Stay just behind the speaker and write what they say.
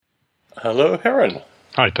Hello, Heron.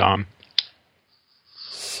 Hi, Tom.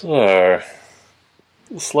 So,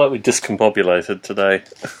 slightly discombobulated today.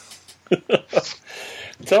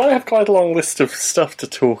 So I have quite a long list of stuff to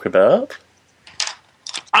talk about.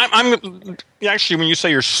 I'm actually, when you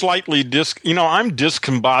say you're slightly I'm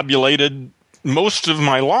discombobulated most of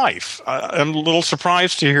my life. I'm a little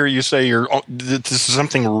surprised to hear you say this is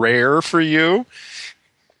something rare for you.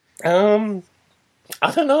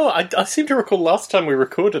 I don't know. I seem to recall last time we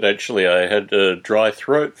recorded, actually, I had a dry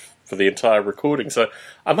throat for the entire recording, so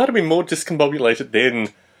I might have been more discombobulated then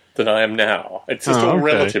than I am now. It's just all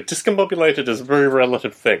relative. Discombobulated is a very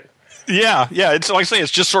relative thing. Yeah. It's like I say,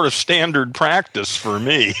 it's just sort of standard practice for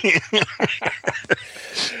me.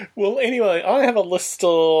 Well, anyway, I have a list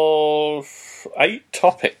of 8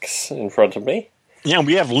 topics in front of me. Yeah,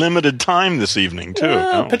 we have limited time this evening,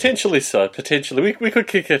 too. Potentially so, potentially. We could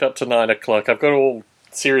kick it up to 9 o'clock. I've got all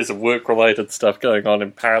series of work-related stuff going on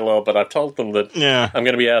in parallel, but I've told them that I'm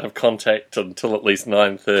going to be out of contact until at least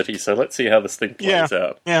 9:30, so let's see how this thing plays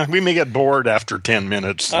out. Yeah, we may get bored after 10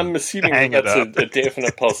 minutes. I'm assuming that's a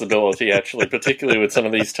definite possibility, actually, particularly with some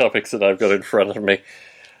of these topics that I've got in front of me.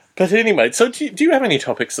 But anyway, so do you have any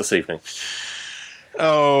topics this evening?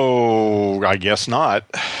 Oh, I guess not.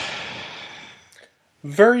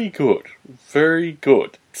 Very good. Very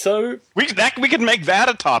good. So we could make that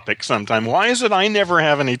a topic sometime. Why is it I never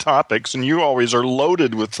have any topics and you always are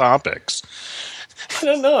loaded with topics? I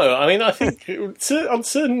don't know. I mean, I think on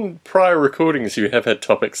certain prior recordings you have had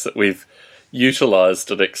topics that we've utilised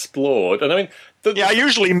and explored. And I mean... I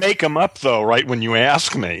usually make them up, though, right when you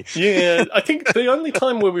ask me. Yeah, I think the only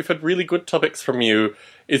time where we've had really good topics from you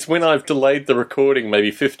is when I've delayed the recording maybe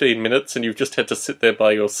 15 minutes and you've just had to sit there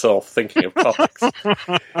by yourself thinking of topics.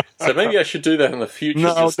 So maybe I should do that in the future.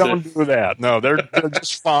 No, don't do that. No, they're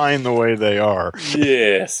just fine the way they are.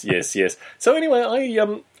 Yes. So anyway,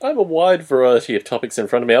 I have a wide variety of topics in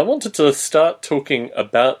front of me. I wanted to start talking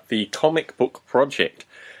about the comic book project,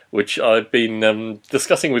 which I've been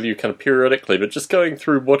discussing with you kind of periodically, but just going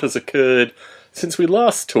through what has occurred since we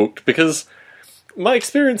last talked, because my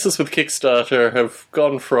experiences with Kickstarter have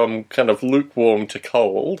gone from kind of lukewarm to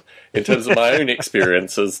cold in terms of my own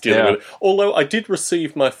experiences dealing with it. Although I did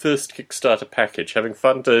receive my first Kickstarter package, having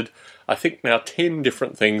funded, I think now 10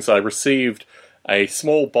 different things. I received a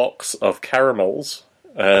small box of caramels,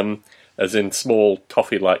 as in small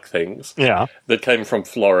toffee-like things, that came from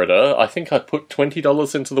Florida. I think I put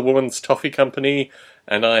 $20 into the woman's toffee company,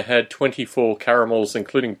 and I had 24 caramels,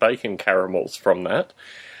 including bacon caramels, from that.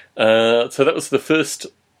 So that was the first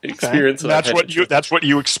experience. That's what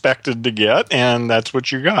you expected to get, and that's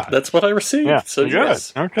what you got. That's what I received. Yeah. So good.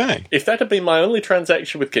 Yes. Okay. If that had been my only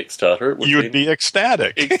transaction with Kickstarter, you would be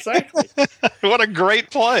ecstatic. Exactly. What a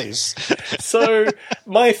great place. So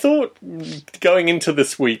my thought going into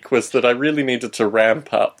this week was that I really needed to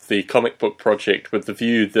ramp up the comic book project with the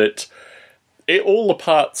view that all the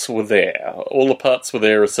parts were there. All the parts were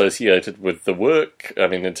there associated with the work. I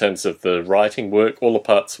mean, in terms of the writing work, all the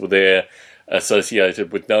parts were there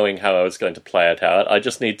associated with knowing how I was going to play it out. I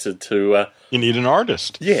just needed to... you need an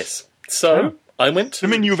artist. Yes. So I went to... I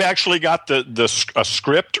mean, you've actually got a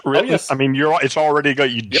script written? Oh, yes. I mean, it's already got...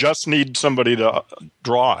 You just need somebody to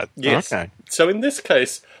draw it. Yes. Okay. So in this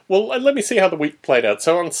case... Well, let me see how the week played out.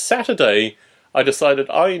 So on Saturday, I decided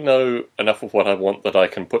I know enough of what I want that I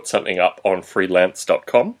can put something up on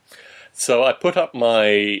freelance.com. So I put up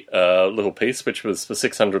my little piece, which was for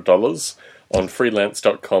 $600, on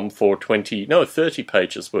freelance.com for 30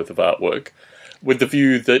 pages worth of artwork, with the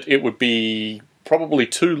view that it would be probably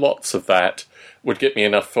 2 lots of that would get me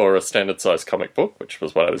enough for a standard-sized comic book, which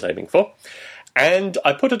was what I was aiming for. And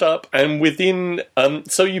I put it up, and within...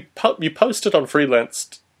 so you post it on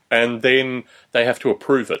Freelance, and then they have to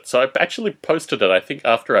approve it. So I actually posted it, I think,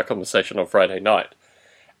 after our conversation on Friday night.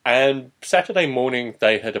 And Saturday morning,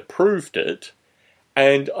 they had approved it,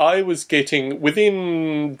 and I was getting...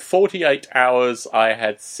 Within 48 hours, I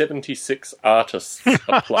had 76 artists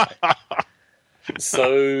apply.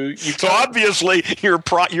 So obviously you're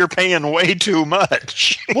paying way too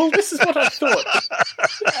much. Well, this is what I thought.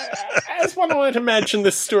 As one might imagine,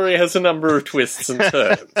 this story has a number of twists and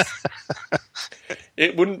turns.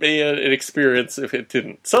 It wouldn't be an experience if it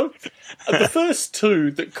didn't. So, the first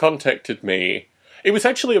 2 that contacted me, it was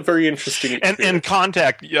actually a very interesting experience. And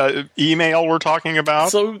contact email we're talking about.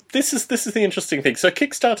 So this is the interesting thing. So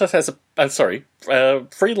Kickstarter has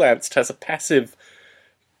Freelance has a passive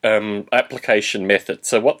application method.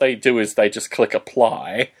 So what they do is they just click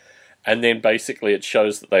apply, and then basically it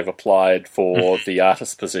shows that they've applied for the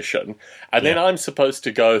artist position. And then I'm supposed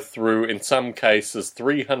to go through, in some cases,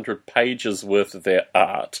 300 pages worth of their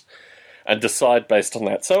art. and decide based on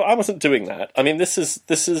that. So I wasn't doing that. I mean, this is.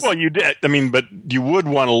 Well, you did. I mean, but you would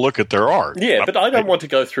want to look at their art. Yeah, but I don't want to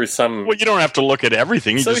go through some. Well, you don't have to look at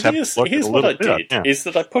everything. You just have to look at a what I little did bit. is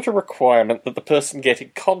that I put a requirement that the person get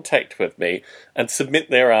in contact with me and submit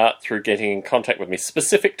their art through getting in contact with me,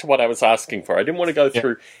 specific to what I was asking for. I didn't want to go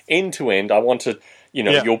through end to end. I wanted,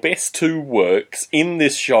 your best 2 works in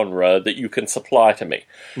this genre that you can supply to me.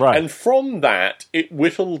 Right. And from that, it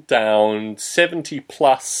whittled down 70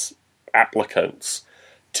 plus applicants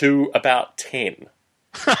to about 10.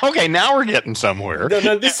 Okay, now we're getting somewhere.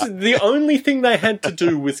 No, this is the only thing they had to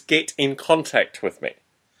do was get in contact with me.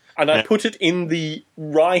 And I put it in the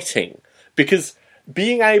writing, because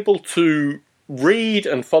being able to read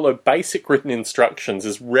and follow basic written instructions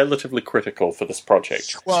is relatively critical for this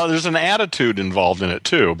project. Well, there's an attitude involved in it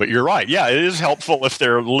too, but you're right. Yeah, it is helpful if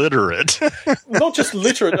they're literate. Not just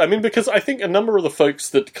literate, I mean, because I think a number of the folks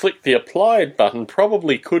that clicked the applied button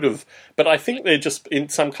probably could have, but I think they're just in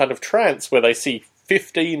some kind of trance where they see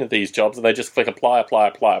 15 of these jobs and they just click apply, apply,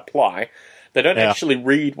 apply, apply. They don't actually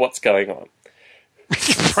read what's going on.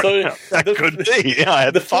 So that could be. Yeah, I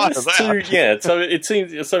had thought of that. So it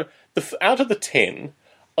seems so. Out of the 10,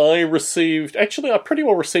 I pretty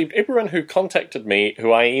well received everyone who contacted me,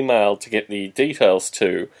 who I emailed to get the details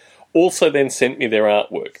to, also then sent me their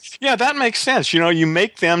artwork. Yeah, that makes sense. You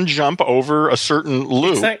make them jump over a certain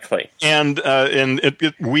loop. Exactly. And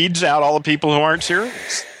it weeds out all the people who aren't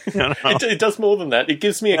serious. It does more than that. It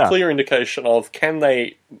gives me a clear indication of, can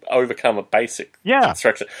they overcome a basic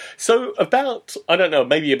instruction. So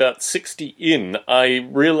maybe about 60 in, I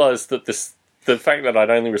realized that the fact that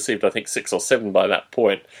I'd only received, I think, 6 or 7 by that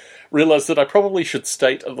point, realized that I probably should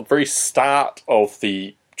state at the very start of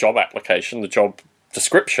the job application, the job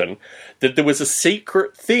description, that there was a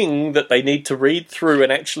secret thing that they need to read through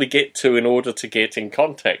and actually get to in order to get in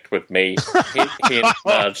contact with me. Hint,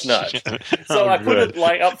 nudge, nudge. So I put it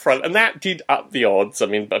up front, and that did up the odds. I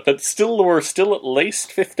mean, but still, there were still at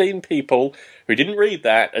least 15 people who didn't read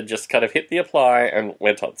that and just kind of hit the apply and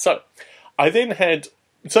went on. So I then had.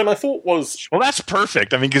 So my thought was... Well, that's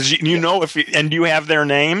perfect. I mean, because and you have their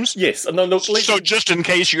names? Yes. So just in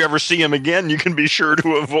case you ever see them again, you can be sure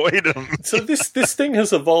to avoid them. So this thing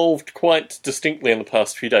has evolved quite distinctly in the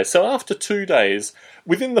past few days. So after 2 days,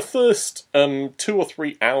 within the first 2 or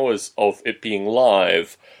 3 hours of it being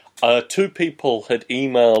live, 2 people had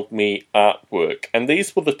emailed me artwork. And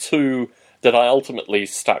these were the 2 that I ultimately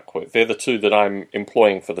stuck with. They're the 2 that I'm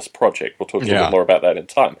employing for this project. We'll talk a little bit more about that in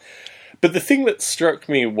time. But the thing that struck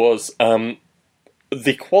me was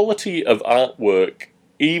the quality of artwork,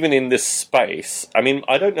 even in this space. I mean,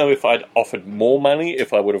 I don't know if I'd offered more money,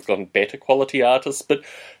 if I would have gotten better quality artists, but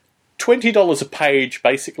 $20 a page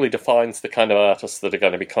basically defines the kind of artists that are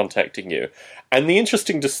going to be contacting you. And the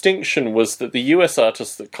interesting distinction was that the US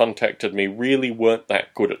artists that contacted me really weren't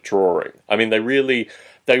that good at drawing. I mean,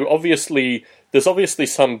 there's obviously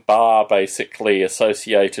some bar, basically,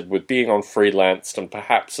 associated with being on freelance and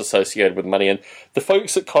perhaps associated with money. And the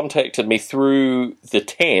folks that contacted me through the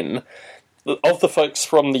 10, of the folks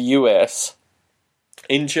from the US,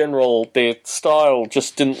 in general, their style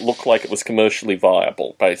just didn't look like it was commercially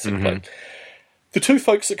viable, basically. Mm-hmm. The 2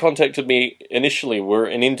 folks that contacted me initially were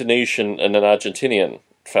an Indonesian and an Argentinian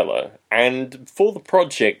fellow. And for the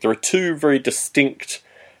project, there are 2 very distinct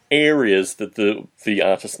areas that the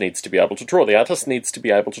artist needs to be able to draw. The artist needs to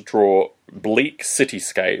be able to draw bleak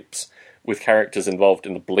cityscapes with characters involved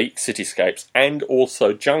in the bleak cityscapes, and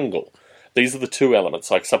also jungle. These are the 2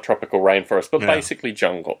 elements, like subtropical rainforest, but basically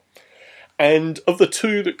jungle. And of the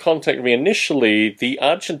 2 that contacted me initially, the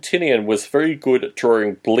Argentinian was very good at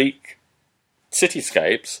drawing bleak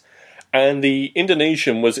cityscapes, and the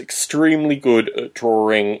Indonesian was extremely good at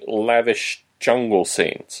drawing lavish jungle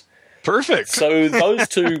scenes. Perfect. So those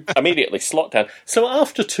 2 immediately slot down. So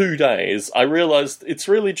after 2 days, I realized it's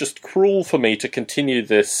really just cruel for me to continue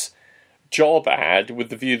this job ad with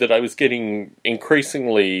the view that I was getting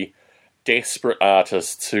increasingly desperate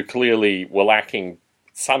artists who clearly were lacking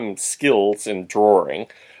some skills in drawing,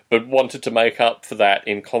 but wanted to make up for that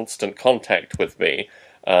in constant contact with me.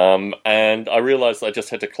 And I realized I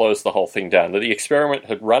just had to close the whole thing down. That the experiment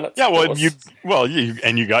had run its course.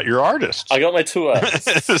 You got your artist. I got my 2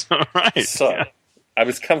 artists. Right. So I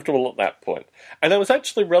was comfortable at that point. And I was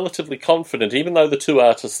actually relatively confident, even though the 2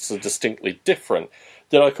 artists are distinctly different,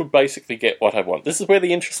 that I could basically get what I want. This is where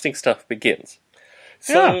the interesting stuff begins.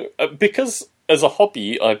 So, because as a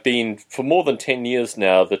hobby, I've been, for more than 10 years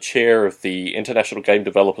now, the chair of the International Game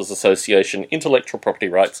Developers Association Intellectual Property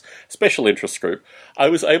Rights Special Interest Group, I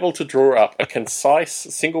was able to draw up a concise,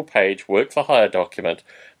 single-page work-for-hire document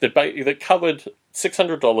that covered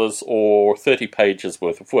 $600 or 30 pages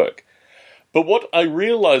worth of work. But what I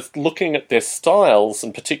realised looking at their styles,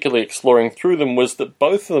 and particularly exploring through them, was that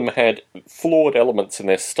both of them had flawed elements in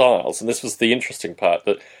their styles. And this was the interesting part,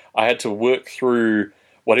 that I had to work through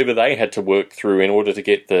whatever they had to work through in order to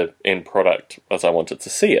get the end product as I wanted to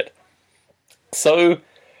see it. So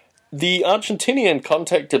the Argentinian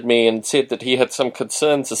contacted me and said that he had some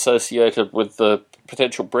concerns associated with the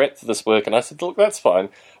potential breadth of this work. And I said, look, that's fine.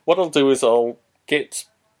 What I'll do is I'll get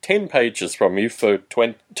 10 pages from you for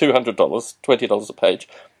 $200, $20 a page,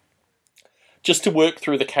 just to work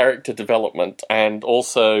through the character development and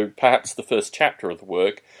also perhaps the first chapter of the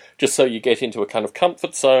work, just so you get into a kind of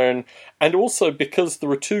comfort zone. And also because there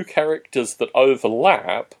are two characters that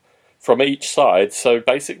overlap from each side, so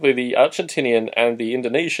basically the Argentinian and the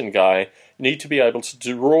Indonesian guy need to be able to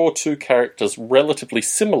draw two characters relatively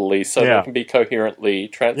similarly so they can be coherently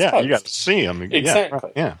transposed. Yeah, you got to see them.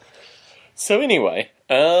 Exactly. Yeah. So anyway,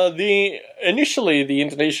 initially the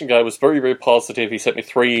Indonesian guy was very, very positive. He sent me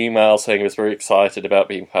 3 emails saying he was very excited about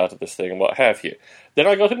being part of this thing and what have you. Then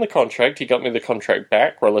I got him the contract. He got me the contract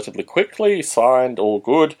back relatively quickly, signed, all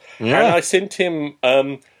good. Yeah. And I sent him...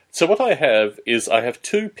 so what I have is I have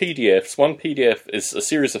 2 PDFs. One PDF is a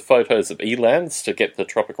series of photos of elands to get the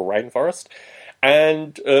tropical rainforest,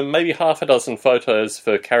 and maybe half a dozen photos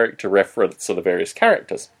for character reference of the various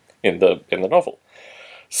characters in the novel.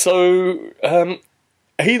 So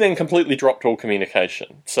he then completely dropped all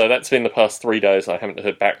communication. So that's been the past 3 days. I haven't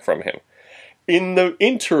heard back from him. In the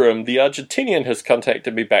interim, the Argentinian has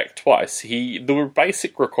contacted me back twice. There were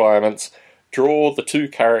basic requirements: draw the 2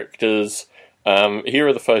 characters. Here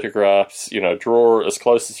are the photographs. Draw as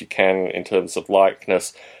close as you can in terms of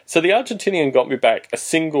likeness. So the Argentinian got me back a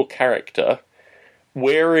single character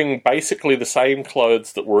wearing basically the same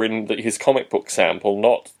clothes that were in his comic book sample,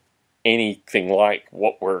 not anything like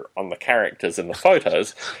what were on the characters in the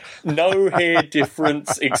photos. No hair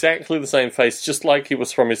difference, exactly the same face, just like he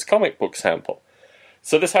was from his comic book sample.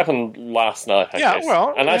 So this happened last night, I guess.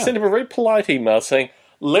 I sent him a very polite email saying,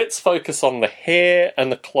 let's focus on the hair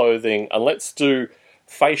and the clothing, and let's do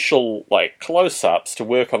facial close-ups to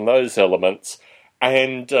work on those elements,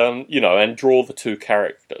 and and draw the 2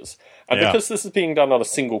 characters. And because this is being done on a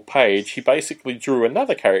single page, he basically drew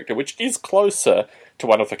another character which is closer to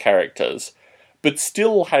one of the characters, but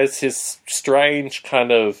still has his strange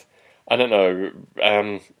kind of, kind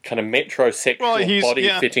of metrosexual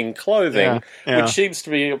body-fitting clothing, which seems to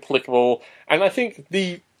be applicable. And I think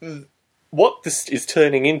what this is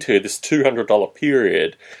turning into, this $200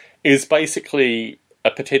 period, is basically a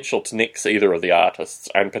potential to nix either of the artists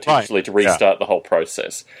and potentially to restart the whole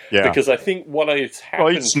process. Yeah. Because I think what has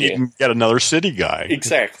happened you just need to get another city guy.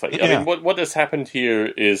 Exactly. I mean, what has happened here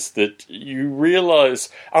is that you realise,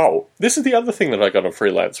 this is the other thing that I got on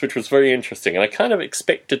freelance, which was very interesting, and I kind of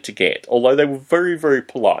expected to get, although they were very, very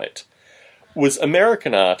polite, was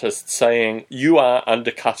American artists saying, you are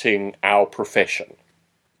undercutting our profession.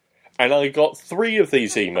 And I got 3 of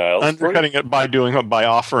these emails. Undercutting it by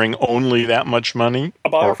offering only that much money?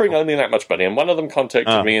 By offering only that much money. And one of them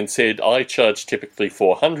contacted me and said, I charge typically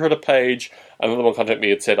 $400 a page. Another one contacted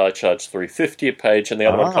me and said, I charge $350 a page. And the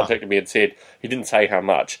other one contacted me and said, he didn't say how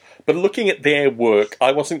much. But looking at their work,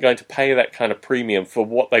 I wasn't going to pay that kind of premium for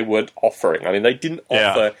what they weren't offering. I mean, they didn't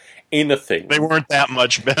offer anything. They weren't that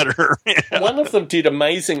much better. One of them did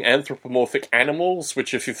amazing anthropomorphic animals,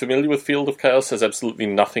 which, if you're familiar with Field of Chaos, has absolutely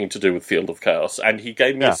nothing to do with Field of Chaos. And he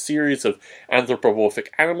gave me a series of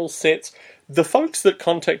anthropomorphic animal sets. The folks that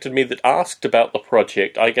contacted me that asked about the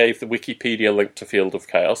project, I gave the Wikipedia link to Field of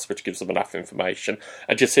Chaos, which gives them enough information,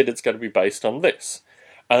 and just said it's going to be based on this.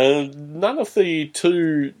 None of the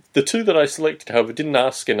two that I selected, however, didn't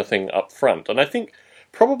ask anything up front. And I think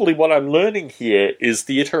probably what I'm learning here is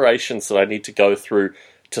the iterations that I need to go through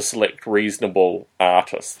to select reasonable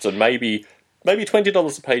artists. And maybe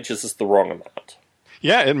 $20 a page is the wrong amount.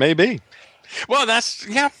 Yeah, it may be. Well,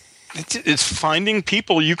 it's finding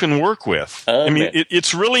people you can work with. I mean,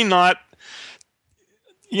 it's really not,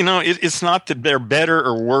 it's not that they're better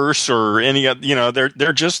or worse or any,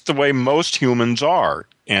 they're just the way most humans are.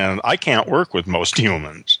 And I can't work with most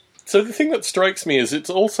humans. So the thing that strikes me is it's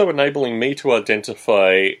also enabling me to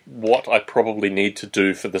identify what I probably need to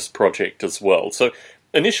do for this project as well. So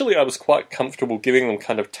initially I was quite comfortable giving them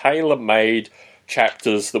kind of tailor-made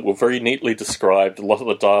chapters that were very neatly described. A lot of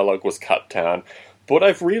the dialogue was cut down. But what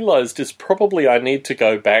I've realised is probably I need to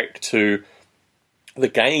go back to the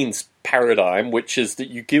Gaines paradigm, which is that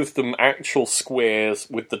you give them actual squares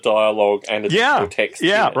with the dialogue and additional text.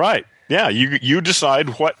 Yeah, right. Yeah, you decide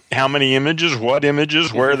how many images, what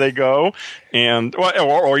images, where they go, and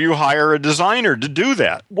or you hire a designer to do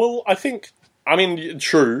that. Well, I think I mean,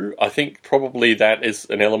 true. I think probably that is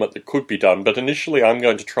an element that could be done, but initially I'm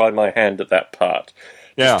going to try my hand at that part.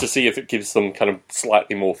 Just to see if it gives them kind of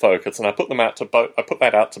slightly more focus. And I put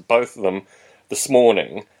that out to both of them this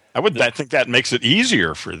morning. I think that makes it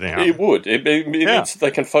easier for them. It would. It means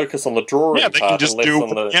they can focus on the drawing part. They can just do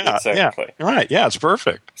exactly. Yeah. Right. Yeah, it's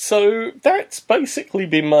perfect. So that's basically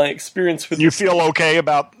been my experience with. You feel okay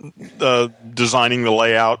about designing the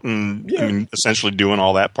layout and essentially doing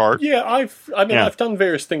all that part? Yeah, I've done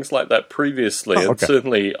various things like that previously, and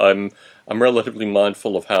certainly I'm relatively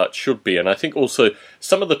mindful of how it should be. And I think also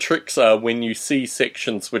some of the tricks are when you see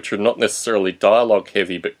sections which are not necessarily dialogue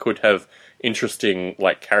heavy but could have interesting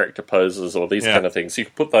like character poses or these kind of things, you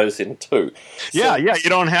can put those in too. So, you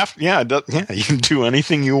don't have you can do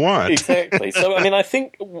anything you want. Exactly. So I mean, I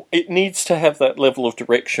think it needs to have that level of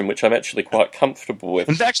direction, which I'm actually quite comfortable with.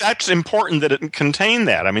 And that's important that it contain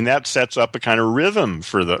that. I mean, that sets up a kind of rhythm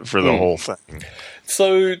for the whole thing.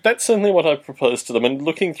 So that's certainly what I proposed to them. And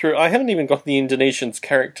looking through, I haven't even got the Indonesian's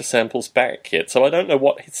character samples back yet, so I don't know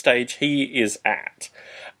what stage he is at.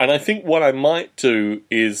 And I think what I might do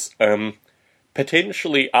is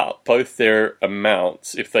potentially up both their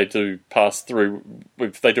amounts if they do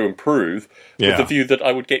improve, with the view that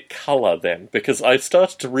I would get colour then. Because I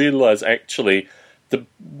started to realise actually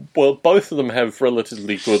both of them have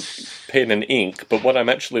relatively good pen and ink, but what I'm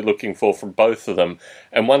actually looking for from both of them,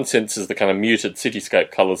 in one sense is the kind of muted cityscape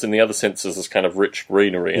colours, in the other sense is this kind of rich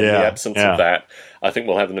greenery, and the absence of that, I think,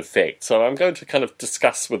 will have an effect. So I'm going to kind of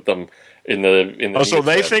discuss with them in the so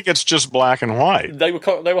they think it's just black and white. They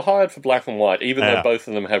were hired for black and white, even though both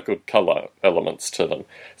of them have good colour elements to them.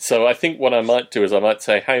 So I think what I might do is I might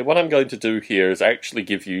say, hey, what I'm going to do here is actually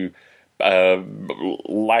give you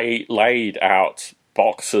laid out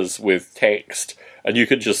boxes with text, and you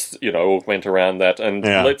could just augment around that, and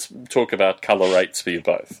let's talk about color rates for you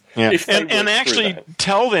both. And actually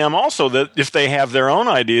tell them also that if they have their own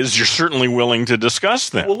ideas, you're certainly willing to discuss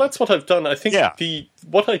them. Well, that's what I've done. I think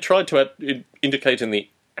what I tried to indicate in the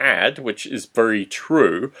ad, which is very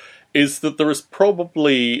true, is that there is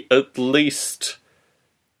probably at least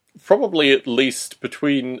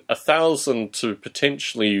between 1,000 to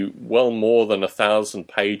potentially well more than 1,000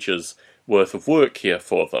 pages worth of work here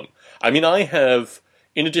for them. I mean, I have,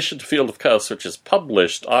 in addition to Field of Chaos, which is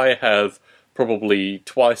published, I have probably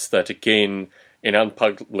twice that again in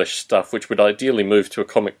unpublished stuff, which would ideally move to a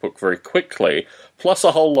comic book very quickly, plus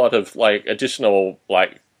a whole lot of additional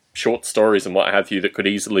short stories and what have you that could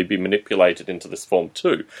easily be manipulated into this form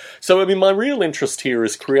too. So, I mean, my real interest here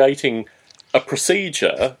is creating a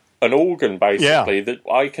procedure, an organ, basically, that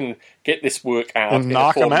I can get this work out and in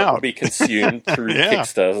knock a form them that out. will be consumed through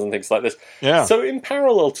Kickstarters and things like this. So in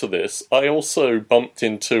parallel to this, I also bumped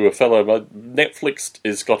into a fellow. Netflix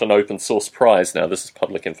has got an open source prize now. This is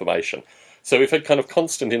public information. So we've had kind of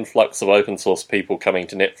constant influx of open source people coming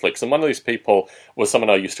to Netflix, and one of these people was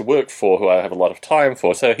someone I used to work for, who I have a lot of time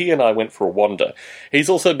for. So he and I went for a wander. He's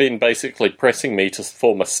also been basically pressing me to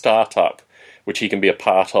form a startup which he can be a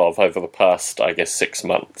part of over the past, I guess, 6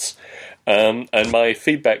 months. And my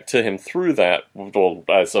feedback to him through that, or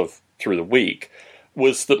as of through the week,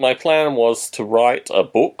 was that my plan was to write a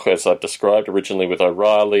book, as I've described originally with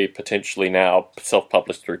O'Reilly, potentially now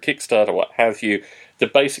self-published through Kickstarter, what have you,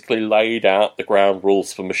 that basically laid out the ground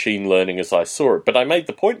rules for machine learning as I saw it. But I made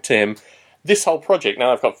the point to him, this whole project,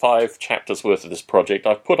 now I've got 5 chapters worth of this project,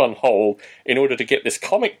 I've put on hold in order to get this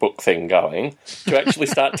comic book thing going, to actually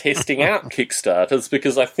start testing out Kickstarters,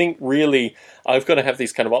 because I think really I've got to have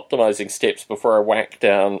these kind of optimizing steps before I whack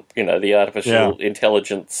down, the artificial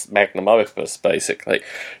intelligence magnum opus, basically.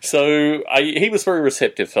 So he was very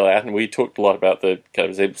receptive to that, and we talked a lot about the kind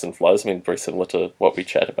of ebbs and flows, I mean, very similar to what we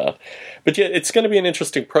chat about. But yeah, it's going to be an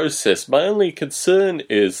interesting process. My only concern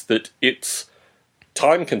is that it's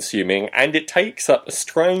time-consuming, and it takes up a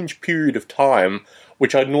strange period of time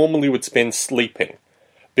which I normally would spend sleeping.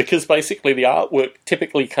 Because basically the artwork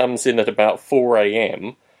typically comes in at about 4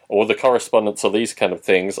 a.m, or the correspondence or these kind of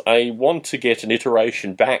things. I want to get an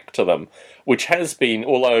iteration back to them, which has been,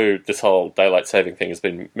 although this whole daylight saving thing has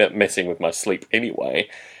been messing with my sleep anyway,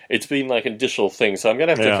 it's been like an additional thing, so I'm going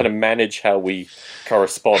to have to kind of manage how we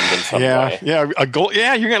correspond in some way. You're going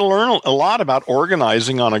to learn a lot about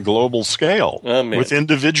organizing on a global scale with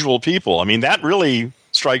individual people. I mean, that really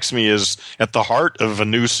strikes me as at the heart of a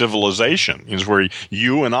new civilization, is where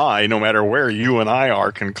you and I, no matter where you and I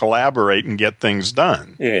are, can collaborate and get things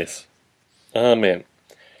done. Yes. Amen.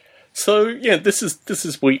 So, yeah, this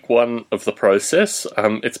is week 1 of the process.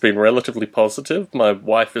 It's been relatively positive. My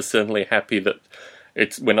wife is certainly happy that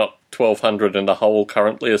we're not 1,200 in the hole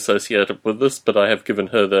currently associated with this, but I have given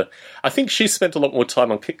her I think she spent a lot more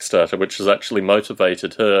time on Kickstarter, which has actually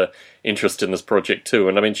motivated her interest in this project too.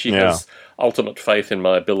 And I mean, she has ultimate faith in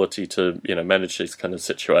my ability to, manage these kind of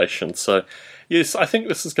situations. So, yes, I think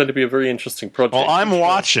this is going to be a very interesting project. Well, I'm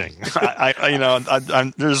watching.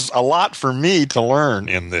 There's a lot for me to learn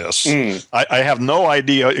in this. I have no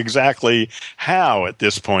idea exactly how at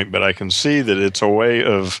this point, but I can see that it's a way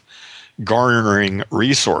of garnering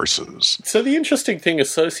resources. So the interesting thing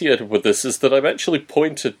associated with this is that I've actually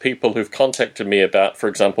pointed people who've contacted me about, for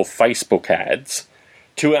example, Facebook ads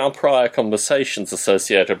to our prior conversations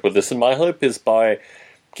associated with this. And my hope is by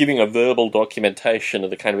giving a verbal documentation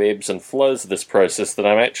of the kind of ebbs and flows of this process that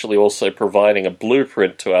I'm actually also providing a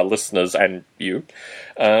blueprint to our listeners and you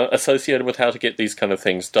associated with how to get these kind of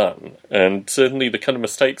things done. And certainly the kind of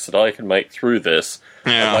mistakes that I can make through this,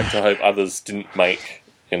 I'd like to hope others didn't make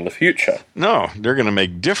in the future. No, they're going to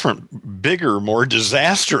make different, bigger, more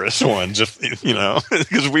disastrous ones,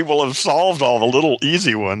 because we will have solved all the little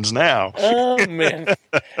easy ones now. Oh, man.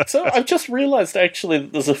 So I've just realized, actually,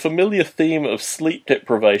 that there's a familiar theme of sleep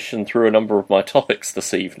deprivation through a number of my topics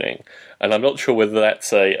this evening, and I'm not sure whether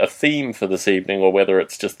that's a theme for this evening or whether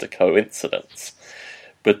it's just a coincidence.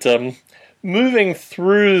 But moving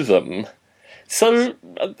through them, so,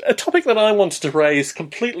 a topic that I wanted to raise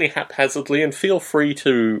completely haphazardly, and feel free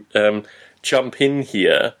to jump in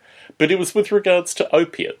here, but it was with regards to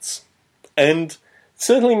opiates. And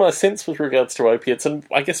certainly my sense with regards to opiates, and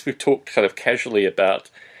I guess we've talked kind of casually about,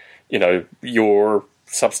 your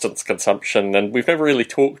substance consumption, and we've never really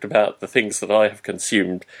talked about the things that I have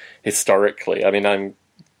consumed historically. I mean, I'm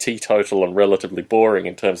teetotal and relatively boring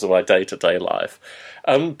in terms of my day-to-day life.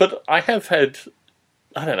 But I have had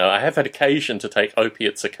occasion to take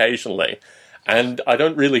opiates occasionally, and I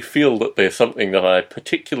don't really feel that they're something that I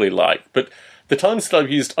particularly like. But the times that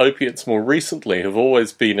I've used opiates more recently have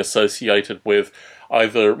always been associated with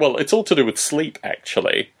it's all to do with sleep,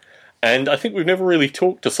 actually. And I think we've never really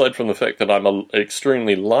talked, aside from the fact that I'm an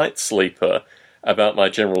extremely light sleeper, about my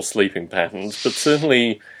general sleeping patterns. But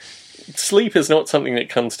certainly, sleep is not something that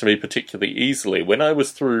comes to me particularly easily. When I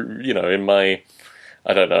was through, in my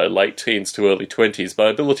late teens to early 20s, my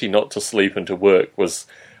ability not to sleep and to work was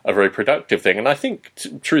a very productive thing. And I think,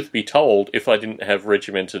 truth be told, if I didn't have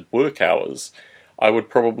regimented work hours, I would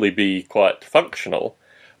probably be quite functional.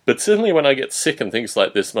 But certainly when I get sick and things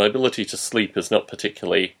like this, my ability to sleep is not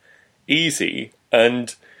particularly easy.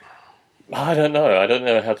 And I don't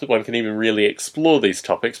know how one can even really explore these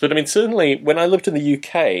topics. But I mean, certainly when I lived in the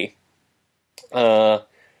UK,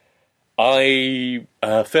 I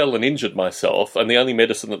fell and injured myself, and the only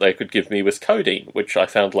medicine that they could give me was codeine, which I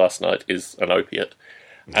found last night is an opiate.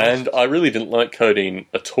 And I really didn't like codeine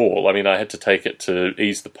at all. I mean, I had to take it to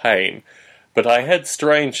ease the pain, but I had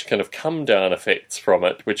strange kind of come-down effects from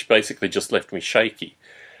it, which basically just left me shaky.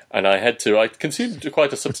 And I consumed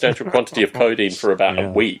quite a substantial quantity of codeine for about a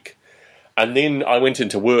week. And then I went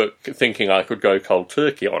into work thinking I could go cold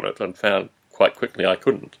turkey on it, and found quite quickly I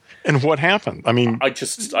couldn't. And what happened? I mean,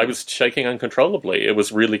 I was shaking uncontrollably. It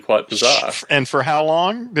was really quite bizarre. And for how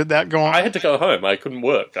long did that go on? I had to go home. I couldn't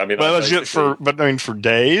work. I mean, for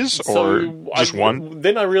days or just one?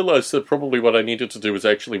 Then I realized that probably what I needed to do was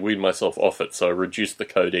actually wean myself off it. So I reduced the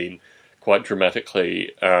codeine quite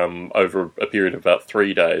dramatically over a period of about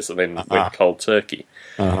 3 days, and then went cold turkey.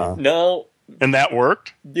 Now. And that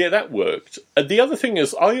worked? Yeah, that worked. The other thing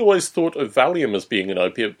is, I always thought of Valium as being an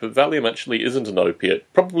opiate, but Valium actually isn't an opiate.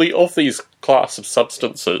 Probably of these class of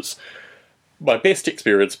substances, my best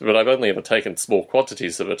experience, but I've only ever taken small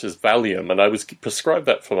quantities of it, is Valium, and I was prescribed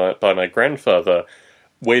that by my grandfather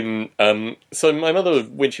when... so my mother,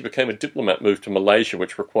 when she became a diplomat, moved to Malaysia,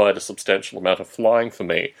 which required a substantial amount of flying for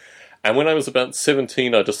me. And when I was about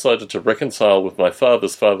 17, I decided to reconcile with my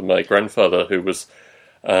father's father, my grandfather, who was...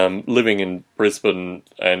 living in Brisbane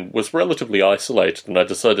and was relatively isolated, and I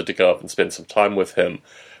decided to go up and spend some time with him.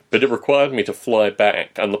 But it required me to fly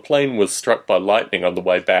back, and the plane was struck by lightning on the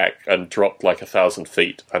way back and dropped like 1,000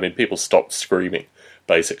 feet. I mean, people stopped screaming,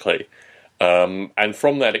 basically. And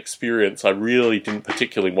from that experience, I really didn't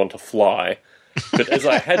particularly want to fly. But as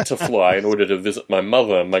I had to fly in order to visit my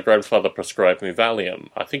mother, my grandfather prescribed me Valium.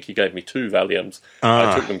 I think he gave me 2 Valiums.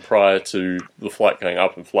 I took them prior to the flight going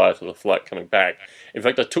up and prior to the flight coming back. In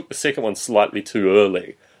fact, I took the second one slightly too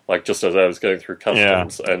early, like just as I was going through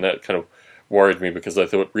customs, and that kind of worried me because I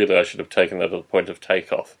thought really I should have taken that at the point of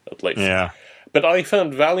takeoff, at least. Yeah. But I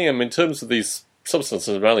found Valium, in terms of these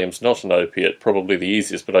substances, Valium's not an opiate, probably the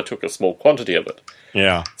easiest, but I took a small quantity of it.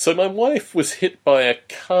 Yeah. So my wife was hit by a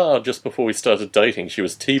car just before we started dating. She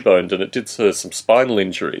was T-boned, and it did her some spinal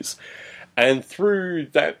injuries. And through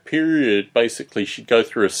that period, basically, she'd go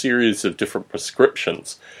through a series of different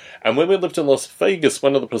prescriptions. And when we lived in Las Vegas,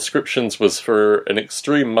 one of the prescriptions was for an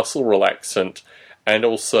extreme muscle relaxant and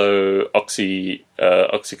also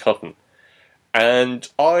Oxycontin. And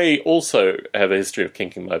I also have a history of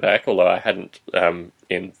kinking my back, although I hadn't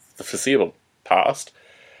in the foreseeable past.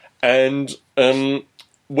 And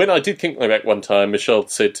when I did kink my back one time, Michelle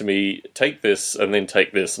said to me, take this and then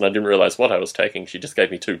take this, and I didn't realise what I was taking. She just gave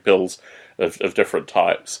me 2 pills of different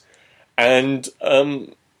types. And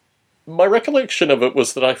my recollection of it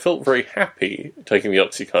was that I felt very happy taking the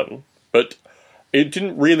Oxycontin, but it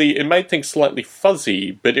didn't really, it made things slightly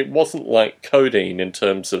fuzzy, but it wasn't like codeine in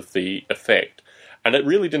terms of the effect. And it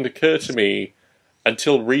really didn't occur to me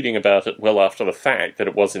until reading about it well after the fact that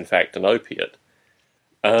it was in fact an opiate.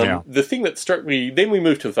 The thing that struck me, then we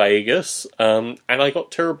moved to Vegas, and I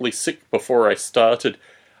got terribly sick before I started.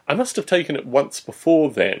 I must have taken it once before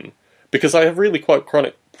then, because I have really quite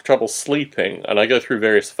chronic trouble sleeping, and I go through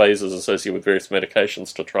various phases associated with various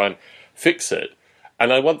medications to try and fix it.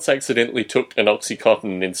 And I once accidentally took an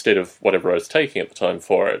Oxycontin instead of whatever I was taking at the time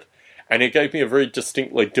for it. And it gave me a very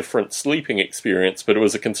distinctly different sleeping experience, but it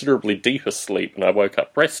was a considerably deeper sleep, and I woke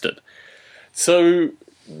up rested. So,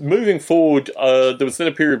 moving forward, there was then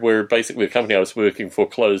a period where basically the company I was working for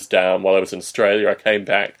closed down while I was in Australia. I came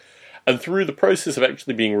back, and through the process of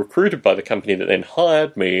actually being recruited by the company that then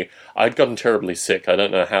hired me, I'd gotten terribly sick. I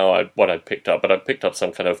don't know what I'd picked up, but I'd picked up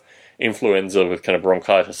some kind of influenza with kind of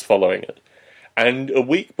bronchitis following it. And a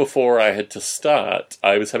week before I had to start,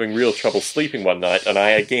 I was having real trouble sleeping one night, and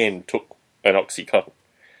I again took an Oxycontin.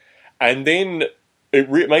 And then it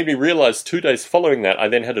made me realise 2 days following that, I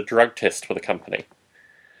then had a drug test for the company.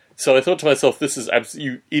 So I thought to myself, this is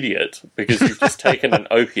you idiot, because you've just taken an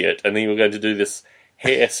opiate, and then you're going to do this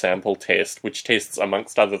hair sample test, which tests,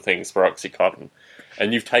 amongst other things, for Oxycontin.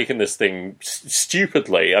 And you've taken this thing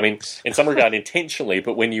stupidly, I mean, in some regard intentionally,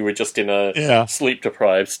 but when you were just in a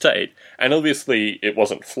sleep-deprived state. And obviously it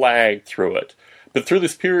wasn't flagged through it. But through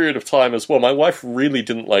this period of time as well, my wife really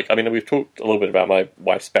didn't like... I mean, we've talked a little bit about my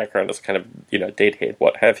wife's background as kind of, deadhead,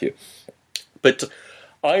 what have you. But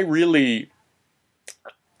I really...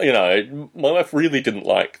 my wife really didn't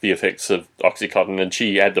like the effects of Oxycontin, and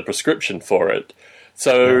she had the prescription for it.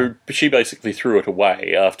 So she basically threw it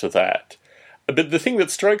away after that. But the thing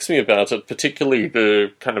that strikes me about it, particularly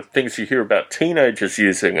the kind of things you hear about teenagers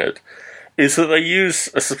using it, is that they use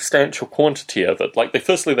a substantial quantity of it. Like,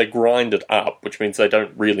 they grind it up, which means they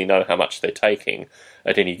don't really know how much they're taking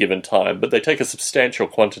at any given time, but they take a substantial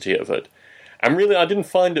quantity of it. And really, I didn't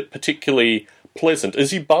find it particularly pleasant.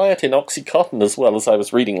 As you buy it in Oxycontin as well, as I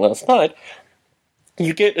was reading last night,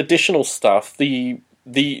 you get additional stuff. You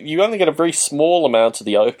only get a very small amount of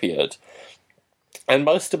the opiate, and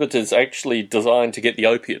most of it is actually designed to get the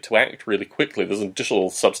opiate to act really quickly. There's an additional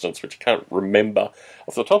substance which I can't remember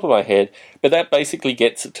off the top of my head, but that basically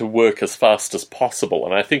gets it to work as fast as possible,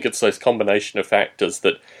 and I think it's those combination of factors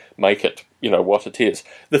that make it, what it is.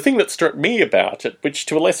 The thing that struck me about it, which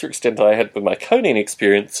to a lesser extent I had with my codeine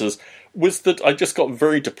experiences, was that I just got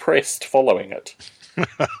very depressed following it.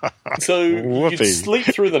 So you'd sleep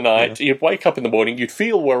through the night, you'd wake up in the morning, you'd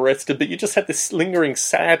feel well rested, but you just had this lingering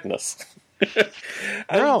sadness.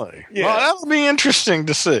 Really? Yeah. Well, that would be interesting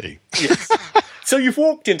to see. Yes. So you've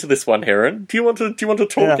walked into this one, Heron. Do you want to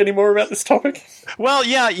talk any more about this topic? Well,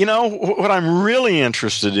 yeah. What I'm really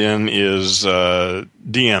interested in is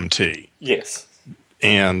DMT. Yes.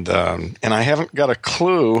 And I haven't got a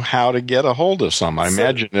clue how to get a hold of some. I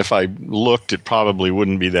imagine if I looked, it probably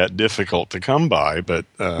wouldn't be that difficult to come by. But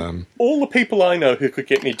all the people I know who could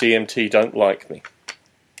get me DMT don't like me.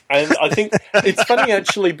 And I think it's funny,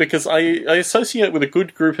 actually, because I associate with a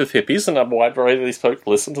good group of hippies, and a wide variety of these folks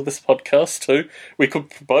listen to this podcast too. We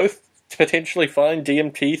could both potentially find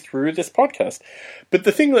DMT through this podcast. But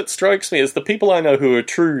the thing that strikes me is the people I know who are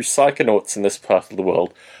true psychonauts in this part of the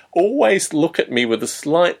world always look at me with a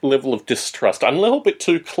slight level of distrust. I'm a little bit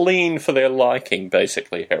too clean for their liking,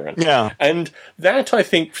 basically, Heron. Yeah. And that, I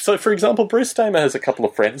think... So, for example, Bruce Damer has a couple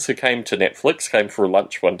of friends who came to Netflix, came for a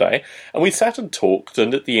lunch one day, and we sat and talked,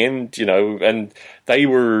 and at the end, and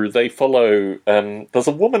they follow... there's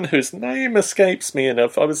a woman whose name escapes me, and I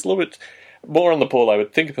was a little bit more on the ball, I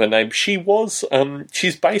would think of her name. She was...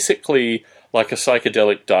 she's basically like a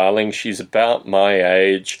psychedelic darling. She's about my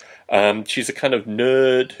age. She's a kind of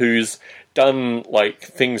nerd who's done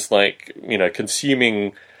things like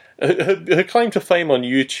consuming. Her claim to fame on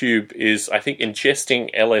YouTube is, I think,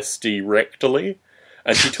 ingesting LSD rectally,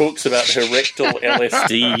 and she talks about her rectal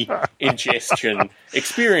LSD ingestion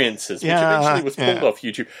experiences, which eventually was pulled off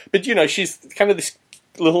YouTube. But she's kind of this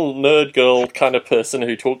little nerd girl kind of person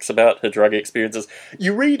who talks about her drug experiences.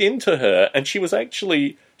 You read into her, and she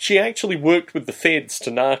actually worked with the feds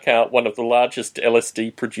to knock out one of the largest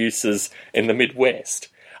LSD producers in the Midwest.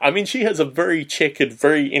 I mean, she has a very checkered,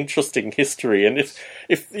 very interesting history, and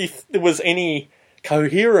if there was any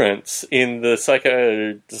coherence in the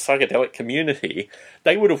psychedelic community,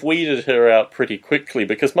 they would have weeded her out pretty quickly,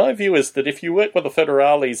 because my view is that if you work with the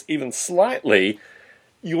federales even slightly,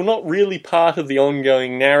 you're not really part of the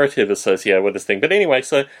ongoing narrative associated with this thing. But anyway,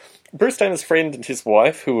 so Bruce Dana's friend and his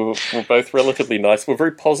wife, who were both relatively nice, were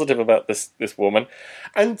very positive about this woman.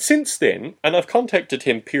 And since then, and I've contacted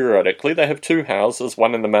him periodically, they have 2 houses,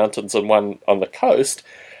 one in the mountains and one on the coast,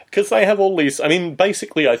 because they have all these, I mean,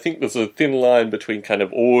 basically I think there's a thin line between kind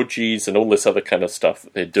of orgies and all this other kind of stuff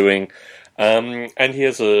that they're doing. And he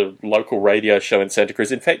has a local radio show in Santa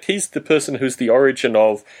Cruz. In fact, he's the person who's the origin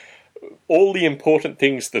of all the important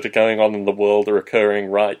things that are going on in the world are occurring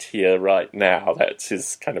right here, right now. That's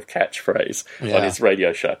his kind of catchphrase on his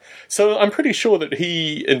radio show. So I'm pretty sure that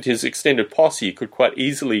he and his extended posse could quite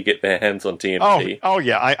easily get their hands on DMT. Oh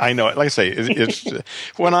yeah, I know it. Like I say, it's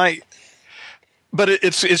when I... But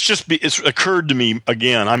it's occurred to me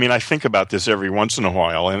again. I mean, I think about this every once in a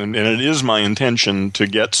while, and it is my intention to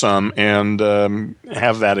get some and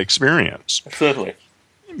have that experience. Certainly.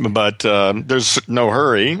 But there's no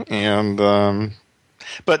hurry, and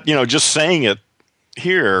but just saying it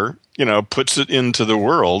here, puts it into the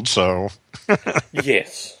world. So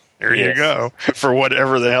yes, there you go, for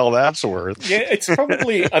whatever the hell that's worth. Yeah, it's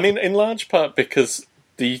probably. I mean, in large part because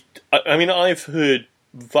I've heard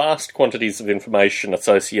vast quantities of information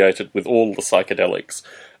associated with all the psychedelics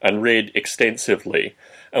and read extensively.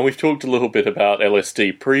 And we've talked a little bit about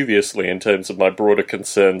LSD previously in terms of my broader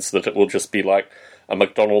concerns that it will just be like a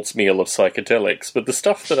McDonald's meal of psychedelics. But the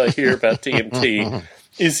stuff that I hear about DMT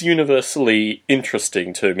is universally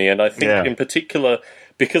interesting to me. And I think in particular,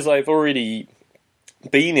 because I've already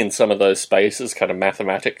been in some of those spaces kind of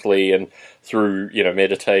mathematically and through,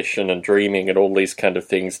 meditation and dreaming and all these kind of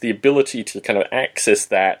things, the ability to kind of access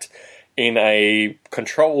that in a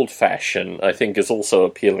controlled fashion, I think, is also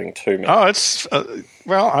appealing to me. Oh, it's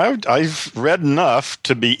I've read enough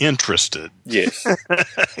to be interested. Yes.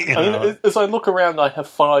 As I look around, I have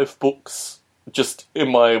 5 books just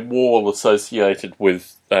in my wall associated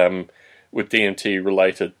with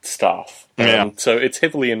DMT-related stuff. So it's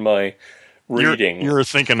heavily in my reading. You're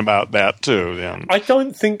thinking about that too, then. I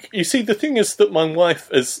don't think... You see, the thing is that my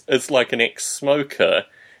wife, as like an ex-smoker,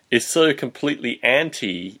 is so completely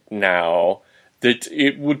anti now that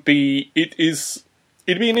it'd be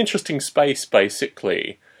an interesting space,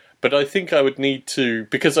 basically. But I think I would need to...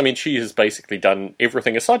 Because, she has basically done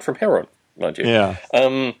everything, aside from heroin, mind you. Yeah.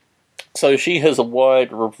 So she has a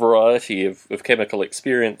wide variety of chemical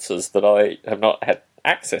experiences that I have not had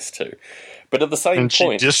access to. But at the same point... And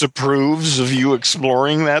she disapproves of you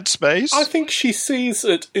exploring that space? I think she sees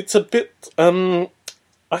it... It's a bit...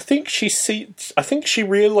 I think she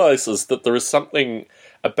realizes that there is something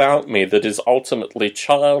about me that is ultimately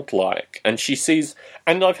childlike. And she sees...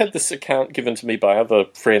 And I've had this account given to me by other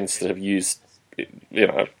friends that have used,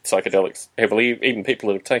 psychedelics heavily, even people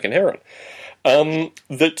that have taken heroin,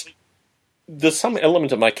 that... There's some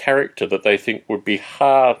element of my character that they think would be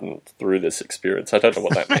hardened through this experience. I don't know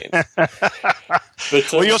what that means. But,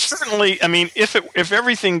 you'll certainly... if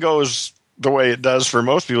everything goes the way it does for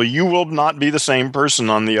most people, you will not be the same person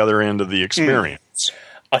on the other end of the experience.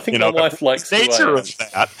 I think my wife likes the nature of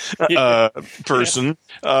that person.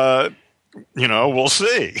 We'll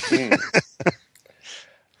see.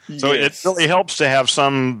 So it really helps to have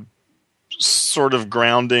some sort of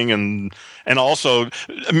grounding and also,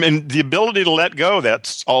 the ability to let go.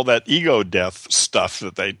 That's all that ego death stuff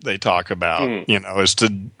that they talk about.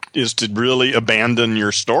 Is to really abandon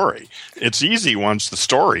your story. It's easy once the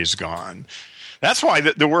story's gone. That's why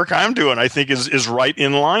the work I'm doing, I think, is right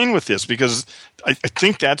in line with this, because I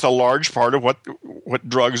think that's a large part of what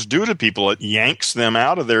drugs do to people. It yanks them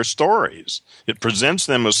out of their stories. It presents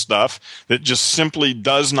them with stuff that just simply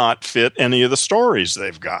does not fit any of the stories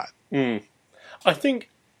they've got. I think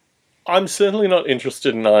I'm certainly not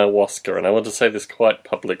interested in ayahuasca, and I want to say this quite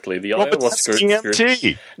publicly. The ayahuasca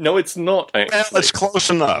DMT. No, it's not, actually. Well, it's close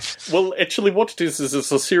enough. Well, actually, what it is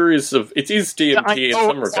a series of... It is DMT in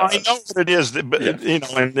some regards. I know what it is, but,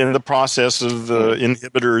 in the process of the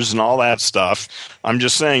inhibitors and all that stuff, I'm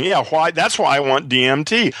just saying, why? That's why I want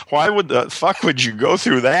DMT. Why would the fuck would you go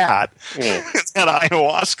through that, that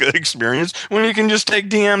ayahuasca experience, when you can just take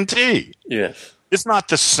DMT? Yes. It's not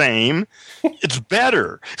the same. It's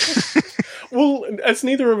better. Well, as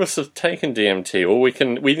neither of us have taken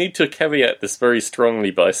DMT, we need to caveat this very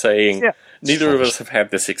strongly by saying neither of us have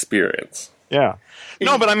had this experience. Yeah.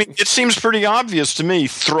 No, but I mean, it seems pretty obvious to me.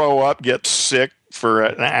 Throw up, get sick for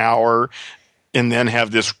an hour, and then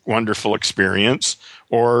have this wonderful experience,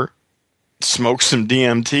 or smoke some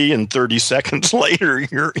DMT and 30 seconds later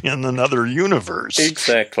you're in another universe.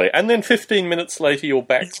 Exactly. And then 15 minutes later you're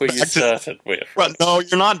back where you started with. Well, no,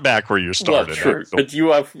 you're not back where you started. Well, true. But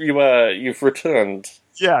you've returned.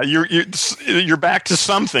 Yeah, you're back to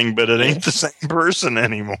something, but it ain't the same person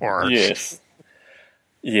anymore. Yes.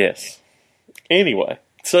 Anyway,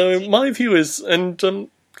 so my view is, and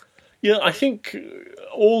I think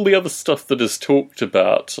all the other stuff that is talked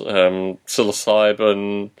about,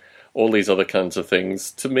 psilocybin, all these other kinds of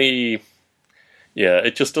things, to me,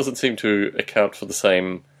 it just doesn't seem to account for the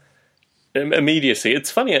same immediacy.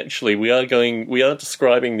 It's funny, actually, we are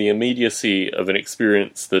describing the immediacy of an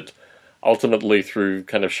experience that ultimately, through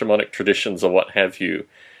kind of shamanic traditions or what have you,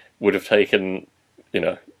 would have taken,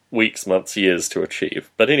 weeks, months, years to achieve.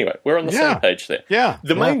 But anyway, we're on the same page there. Yeah.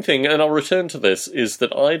 The main thing, and I'll return to this, is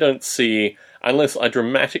that I don't see, unless I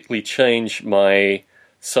dramatically change my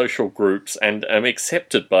social groups and am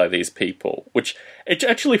accepted by these people, which it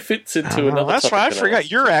actually fits into another. That's right. I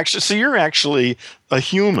forgot. You're actually a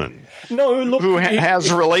human. No, look, who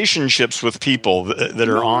has relationships with people that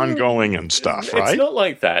are ongoing and stuff. Right? It's not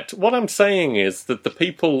like that. What I'm saying is that the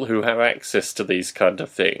people who have access to these kind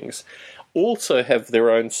of things also have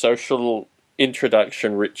their own social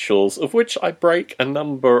introduction rituals, of which I break a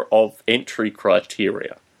number of entry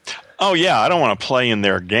criteria. Oh, yeah, I don't want to play in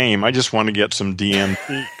their game. I just want to get some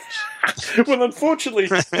DMT. Well, unfortunately,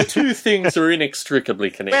 the two things are inextricably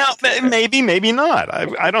connected. Well, maybe not.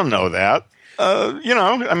 I don't know that.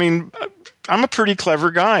 I mean, I'm a pretty clever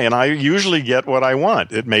guy, and I usually get what I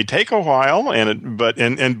want. It may take a while, but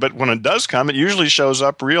when it does come, it usually shows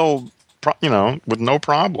up real, with no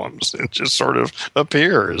problems. It just sort of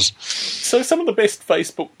appears. So some of the best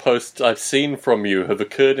Facebook posts I've seen from you have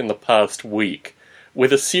occurred in the past week,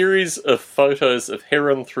 with a series of photos of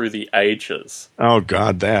Heron through the ages. Oh,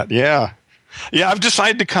 God, yeah. Yeah, I've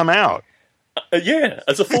decided to come out.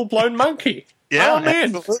 As a full-blown monkey. Yeah,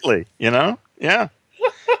 absolutely. Yeah.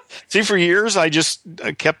 See, for years I just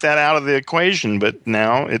kept that out of the equation, but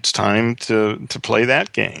now it's time to play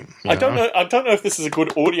that game. I don't know if this is a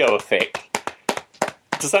good audio effect.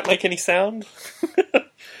 Does that make any sound?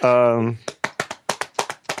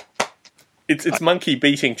 It's monkey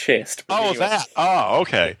beating chest. Oh, that. Oh,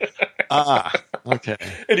 okay. Okay.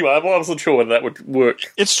 Anyway, I wasn't sure whether that would work.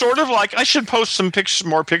 It's sort of like I should post some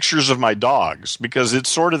more pictures of my dogs, because it's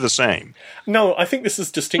sort of the same. No, I think this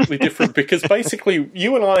is distinctly different, because basically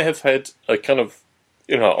you and I have had a kind of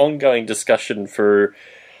ongoing discussion for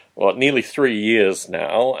nearly 3 years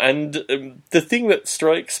now, and the thing that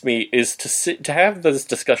strikes me is to have those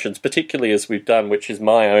discussions, particularly as we've done, which is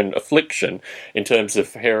my own affliction in terms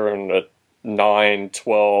of Heron at 9,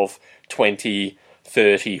 12, 20,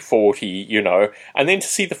 30, 40, and then to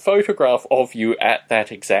see the photograph of you at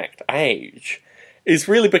that exact age is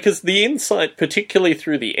really, because the insight, particularly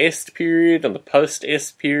through the est period and the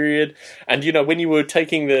post-est period, and when you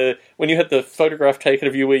had the photograph taken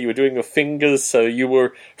of you where you were doing your fingers, so you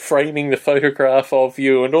were framing the photograph of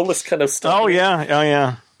you and all this kind of stuff. Oh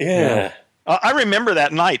yeah. Yeah. I remember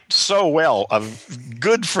that night so well. A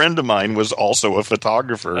good friend of mine was also a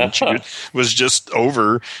photographer, and she was just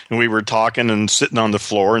over, and we were talking and sitting on the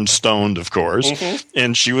floor and stoned, of course,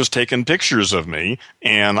 and she was taking pictures of me,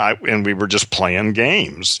 and we were just playing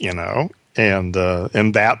games, and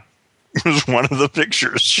that was one of the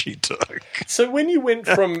pictures she took. So when you went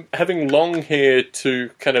from having long hair to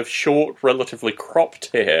kind of short, relatively cropped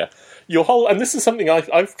hair, and this is something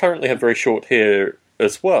I currently have very short hair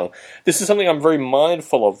as well. This is something I'm very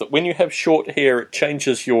mindful of, that when you have short hair, it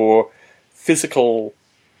changes your physical,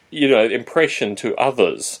 impression to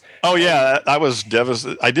others. Oh, yeah, I was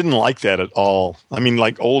devastated. I didn't like that at all. I mean,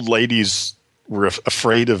 like, old ladies were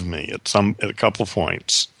afraid of me at a couple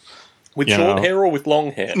points. With short hair or with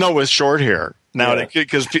long hair? No, with short hair. Now,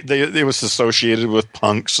 because it was associated with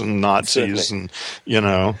punks and Nazis. Certainly.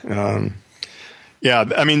 And, yeah,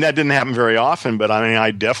 I mean, that didn't happen very often, but I mean, I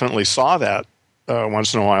definitely saw that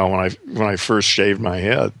once in a while when I first shaved my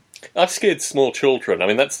head. I've scared small children. I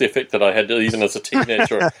mean, that's the effect that I had even as a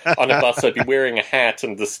teenager. On a bus, I'd be wearing a hat,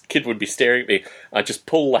 and this kid would be staring at me. I'd just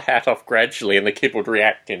pull the hat off gradually, and the kid would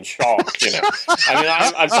react in shock. I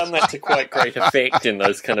mean, I've done that to quite great effect in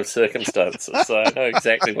those kind of circumstances. So I know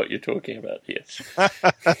exactly what you're talking about here.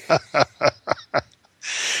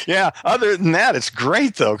 Yeah. Other than that, it's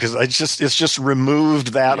great though, because it's just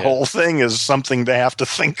removed that whole thing as something to have to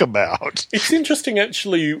think about. It's interesting,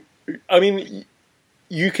 actually. I mean,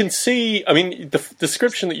 you can see, I mean, the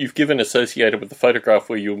description that you've given associated with the photograph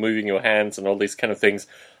where you were moving your hands and all these kind of things,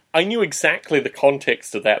 I knew exactly the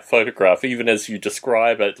context of that photograph, even as you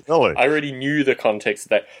describe it. Really? I already knew the context of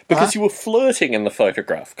that, because you were flirting in the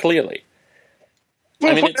photograph, clearly.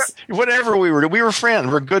 Well, I mean, whatever we were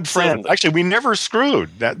friends. We're good friends. Actually, we never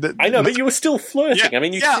screwed. I know, but you were still flirting. Yeah, I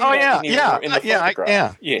mean, you see that in the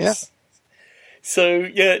photograph. Yes. So,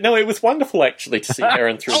 yeah, no, it was wonderful, actually, to see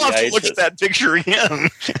Heron through the ages. Look at that picture again.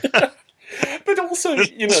 But also,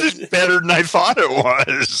 you know... This is better than I thought it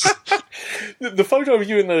was. The photo of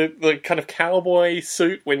you in the kind of cowboy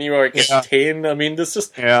suit when you were, I guess, 10, I mean, there's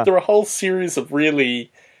just... There are a whole series of really,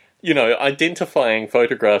 you know, identifying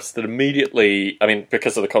photographs that immediately... I mean,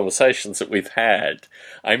 because of the conversations that we've had,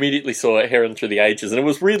 I immediately saw Heron through the ages, and it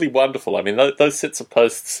was really wonderful. I mean, those sets of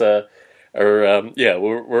posts...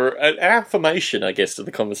 were an affirmation, I guess, to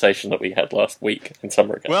the conversation that we had last week in some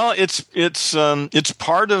regard. Well, it's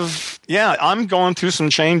part of I'm going through some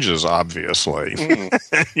changes, obviously,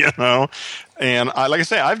 you know, and like I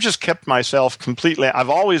say, I've just kept myself completely. I've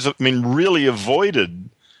always, really avoided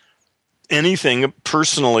anything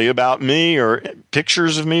personally about me or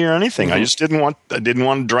pictures of me or anything. I just didn't want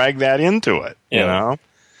to drag that into it, you know.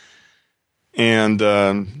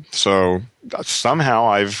 And so somehow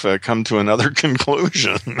I've come to another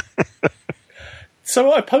conclusion.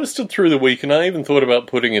 So I posted through the week, and I even thought about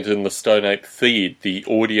putting it in the Stone Ape feed, the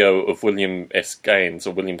audio of William S. Gaines,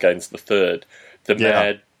 or William Gaines III, the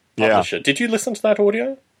Mad publisher. Did you listen to that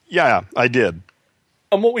audio? Yeah, I did.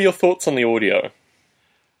 And what were your thoughts on the audio?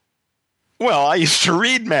 Well, I used to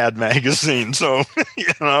read Mad Magazine, so you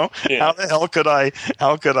know, how the hell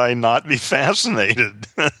could I not be fascinated?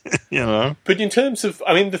 You know. But in terms of,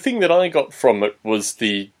 I mean, the thing that I got from it was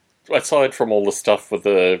aside from all the stuff with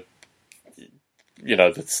the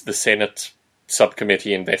Senate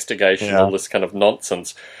subcommittee investigation, all this kind of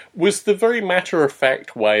nonsense, was the very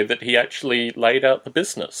matter-of-fact way that he actually laid out the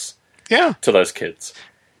business to those kids.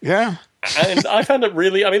 Yeah. And I found it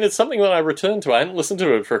really, I mean, it's something that I returned to. I hadn't listened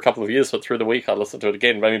to it for a couple of years, but through the week I listened to it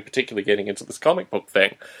again. I mean, particularly getting into this comic book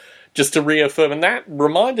thing, just to reaffirm. And that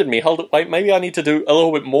reminded me, wait, maybe I need to do a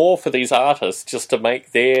little bit more for these artists just to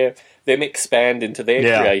make them expand into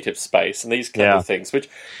their creative space and these kind of things, which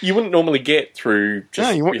you wouldn't normally get through just...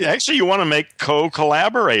 Yeah, you want to make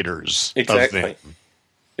co-collaborators. Exactly.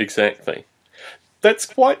 Exactly. That's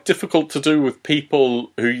quite difficult to do with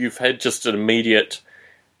people who you've had just an immediate...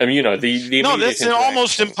 I mean, you know, the no, that's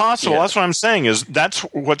almost impossible. That's what I'm saying. Is that's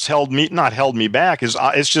what's not held me back. Is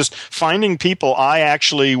it's just finding people I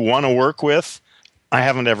actually want to work with. I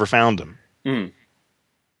haven't ever found them. You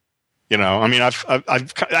know, I mean, I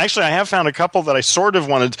have found a couple that I sort of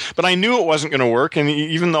wanted, but I knew it wasn't going to work. And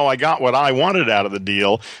even though I got what I wanted out of the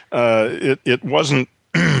deal, it wasn't.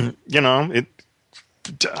 You know,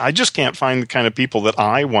 I just can't find the kind of people that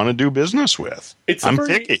I want to do business with. I'm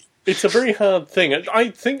picky. It's a very hard thing.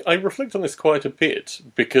 I think I reflect on this quite a bit,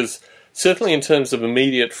 because certainly in terms of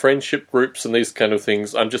immediate friendship groups and these kind of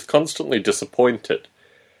things, I'm just constantly disappointed.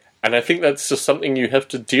 And I think that's just something you have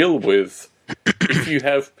to deal with if you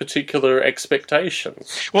have particular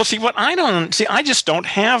expectations. Well, I just don't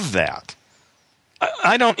have that.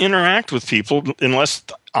 I don't interact with people unless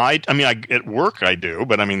at work I do,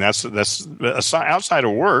 but I mean, that's outside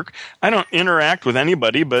of work. I don't interact with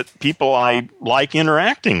anybody but people I like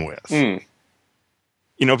interacting with. You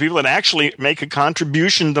know, people that actually make a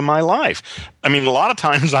contribution to my life. I mean, a lot of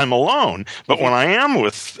times I'm alone, but when I am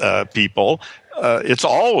with people, it's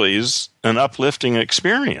always an uplifting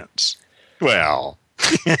experience. Well,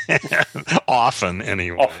 often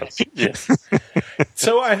anyway. Often, yes.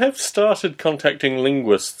 So I have started contacting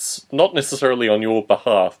linguists, not necessarily on your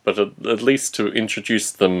behalf, but at least to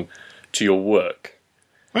introduce them to your work.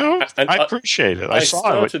 Well, I appreciate it. I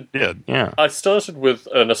saw what you did. Yeah. I started with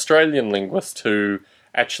an Australian linguist who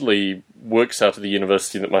actually works out of the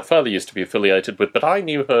university that my father used to be affiliated with, but I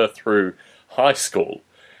knew her through high school.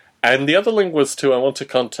 And the other linguist who I want to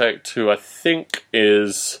contact, who I think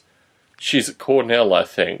she's at Cornell, I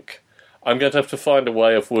think. I'm going to have to find a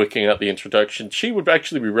way of working out the introduction. She would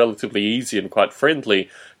actually be relatively easy and quite friendly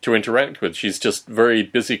to interact with. She's just very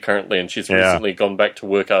busy currently, and she's recently gone back to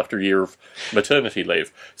work after a year of maternity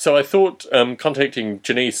leave. So I thought contacting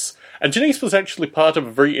Janice, and Janice was actually part of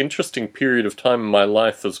a very interesting period of time in my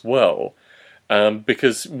life as well,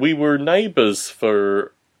 because we were neighbours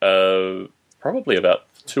for probably about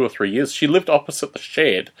 2 or 3 years. She lived opposite the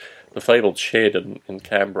Shed, the fabled Shed in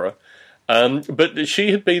Canberra. But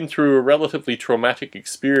she had been through a relatively traumatic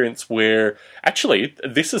experience where, actually,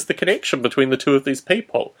 this is the connection between the two of these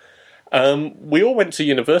people. We all went to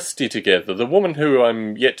university together. The woman who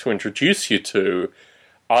I'm yet to introduce you to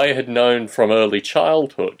I had known from early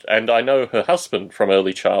childhood, and I know her husband from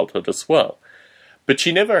early childhood as well. But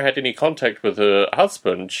she never had any contact with her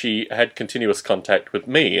husband. She had continuous contact with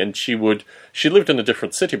me, and she lived in a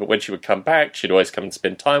different city, but when she would come back, she'd always come and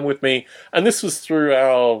spend time with me. And this was through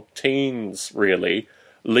our teens, really,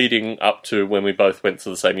 leading up to when we both went to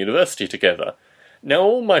the same university together. Now,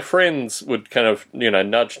 all my friends would kind of,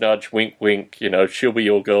 nudge, nudge, wink, wink, she'll be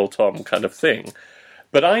your girl, Tom, kind of thing.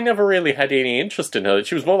 But I never really had any interest in her.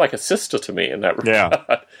 She was more like a sister to me in that regard.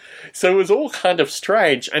 Yeah. So it was all kind of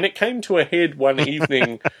strange, and it came to a head one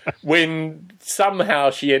evening when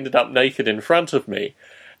somehow she ended up naked in front of me.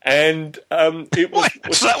 And it was...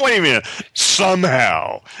 Wait a minute.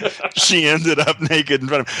 Somehow. She ended up naked in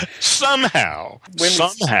front of me. Somehow.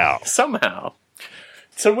 Somehow.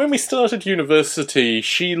 So when we started university,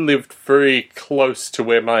 she lived very close to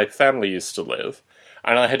where my family used to live,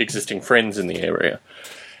 and I had existing friends in the area.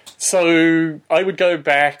 So I would go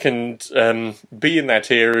back and be in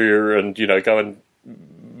that area and, go and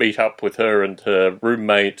meet up with her and her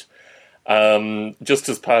roommate just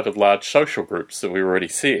as part of large social groups that we were already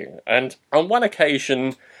seeing. And on one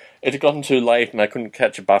occasion, it had gotten too late and I couldn't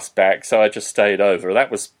catch a bus back, so I just stayed over.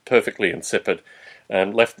 That was perfectly insipid.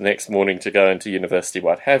 And left the next morning to go into university,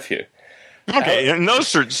 what have you. Okay, in those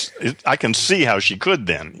sorts, I can see how she could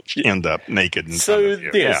then end up naked in front of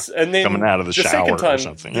you. Yes, yeah. And then coming out of the shower or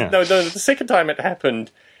something. Yeah. No, the second time it happened,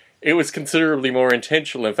 it was considerably more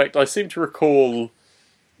intentional. In fact, I seem to recall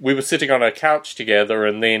we were sitting on a couch together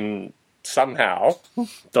and then somehow, ...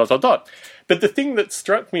 But the thing that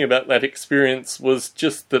struck me about that experience was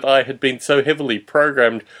just that I had been so heavily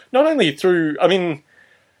programmed, not only through,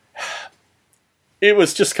 it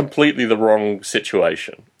was just completely the wrong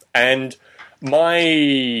situation. And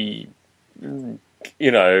my,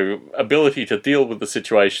 ability to deal with the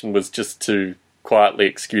situation was just to quietly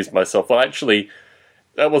excuse myself. Well, actually,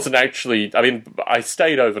 that wasn't actually... I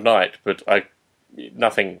stayed overnight, but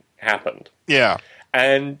nothing happened. Yeah.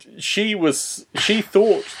 And she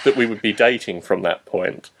thought that we would be dating from that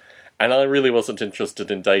point. And I really wasn't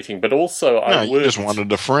interested in dating, but also you just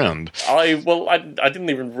wanted a friend. I didn't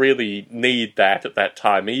even really need that at that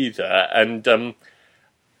time either, and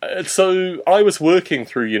so I was working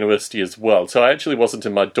through university as well. So I actually wasn't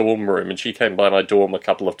in my dorm room, and she came by my dorm a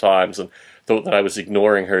couple of times and thought that I was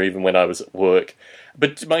ignoring her even when I was at work.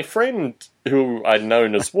 But my friend, who I'd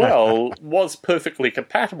known as well, was perfectly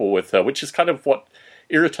compatible with her, which is kind of what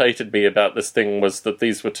irritated me about this thing, was that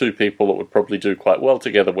these were two people that would probably do quite well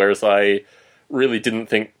together, whereas I really didn't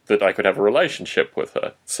think that I could have a relationship with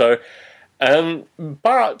her. So,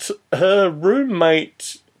 but her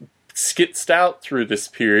roommate skitzed out through this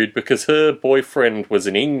period because her boyfriend was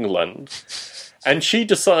in England, and she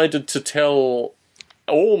decided to tell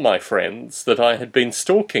all my friends that I had been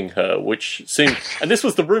stalking her, which seemed... And this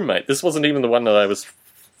was the roommate. This wasn't even the one that I was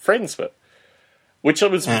friends with. Which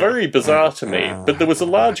was very bizarre to me, but there was a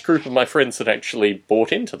large group of my friends that actually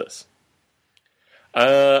bought into this.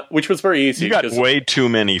 Which was very easy. You got way too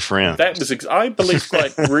many friends. That was, I believe,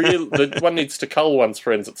 quite real. That one needs to cull one's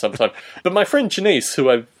friends at some time. But my friend Janice,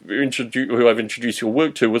 who I've introduced your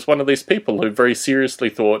work to, was one of these people who very seriously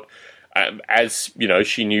thought, as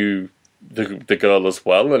she knew the girl as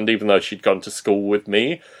well, and even though she'd gone to school with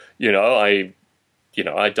me,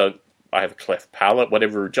 I have a cleft palate,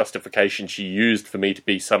 whatever justification she used for me to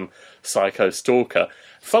be some psycho stalker.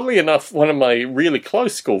 Funnily enough, one of my really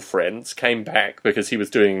close school friends came back because he was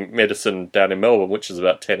doing medicine down in Melbourne, which is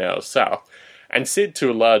about 10 hours south, and said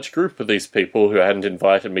to a large group of these people who hadn't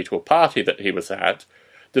invited me to a party that he was at,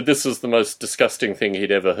 that this was the most disgusting thing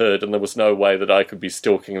he'd ever heard, and there was no way that I could be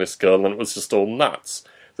stalking this girl, and it was just all nuts.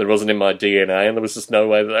 That it wasn't in my DNA, and there was just no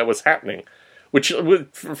way that was happening. Which,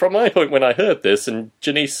 from my point, when I heard this, and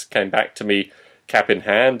Janice came back to me cap in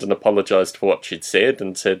hand and apologised for what she'd said,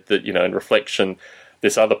 and said that, in reflection,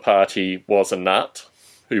 this other party was a nut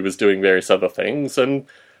who was doing various other things, and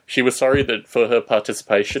she was sorry for her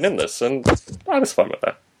participation in this, and I was fine with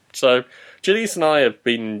that. So Janice and I have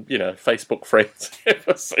been, Facebook friends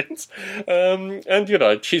ever since.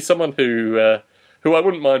 And, she's someone who I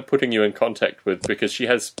wouldn't mind putting you in contact with, because she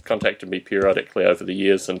has contacted me periodically over the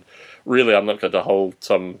years, and really I'm not going to hold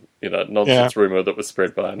some, nonsense rumour that was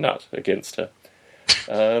spread by a nut against her.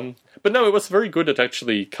 But no, it was very good at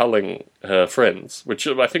actually culling her friends, which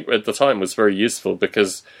I think at the time was very useful,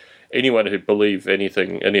 because anyone who believed any of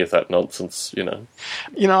that nonsense,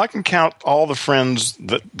 I can count all the friends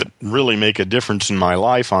that really make a difference in my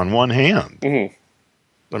life on one hand. Mm-hmm.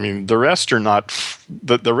 I mean, the rest are not.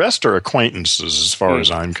 The rest are acquaintances, as far as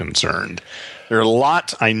I'm concerned. There are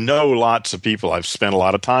I know lots of people. I've spent a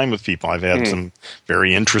lot of time with people. I've had some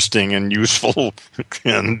very interesting and useful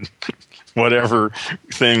and whatever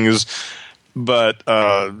things, but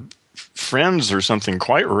friends are something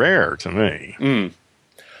quite rare to me.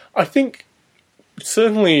 I think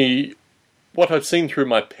certainly what I've seen through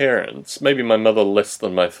my parents, maybe my mother less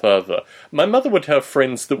than my father, my mother would have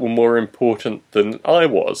friends that were more important than I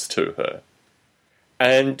was to her.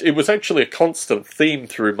 And it was actually a constant theme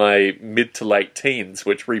through my mid to late teens,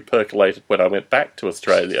 which repercolated when I went back to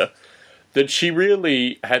Australia, that she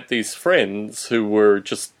really had these friends who were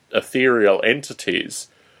just ethereal entities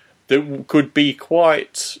that could be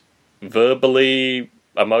quite verbally,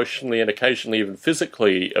 emotionally, and occasionally even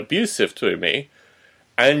physically abusive to me,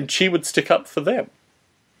 and she would stick up for them.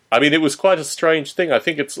 I mean, it was quite a strange thing. I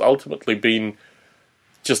think it's ultimately been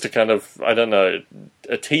just a kind of, I don't know,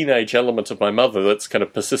 a teenage element of my mother that's kind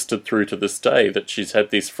of persisted through to this day, that she's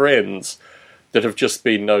had these friends that have just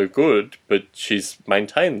been no good, but she's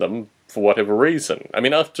maintained them for whatever reason. I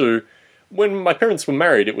mean, when my parents were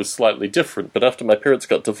married, it was slightly different, but after my parents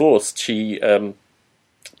got divorced, she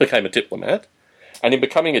became a diplomat. And in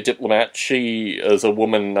becoming a diplomat, she, as a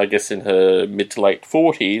woman, I guess in her mid to late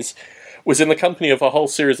 40s, was in the company of a whole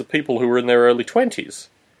series of people who were in their early 20s.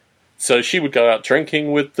 So she would go out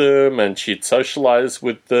drinking with them, and she'd socialise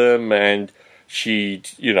with them, and she'd,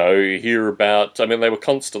 hear about... I mean, they were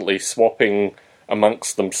constantly swapping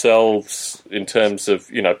amongst themselves in terms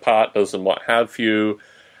of, partners and what have you.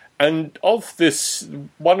 And of this,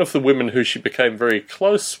 one of the women who she became very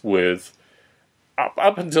close with,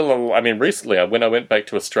 up until, recently, when I went back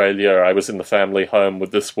to Australia, I was in the family home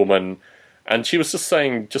with this woman, and she was just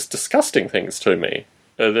saying just disgusting things to me.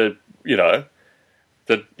 That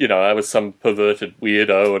I was some perverted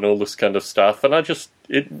weirdo and all this kind of stuff, and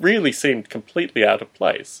it really seemed completely out of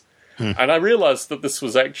place. And I realised that this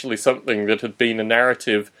was actually something that had been a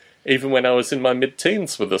narrative even when I was in my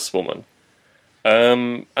mid-teens with this woman.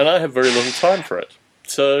 And I have very little time for it.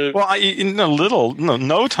 So, well,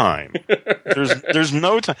 no time. There's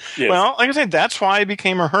no time. Yes. Well, like I said, that's why I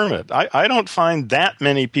became a hermit. I don't find that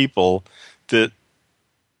many people that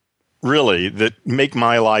make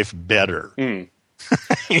my life better.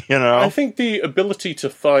 I think the ability to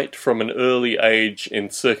fight from an early age in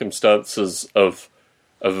circumstances of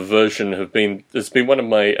aversion has been one of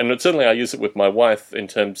my, and certainly I use it with my wife in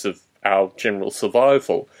terms of our general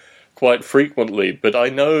survival quite frequently, but I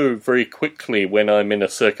know very quickly when I'm in a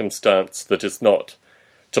circumstance that is not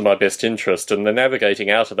to my best interest, and the navigating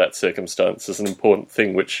out of that circumstance is an important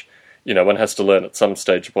thing which, one has to learn at some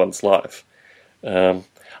stage of one's life.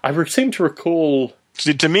 I seem to recall...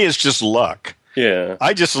 See, to me, it's just luck. Yeah.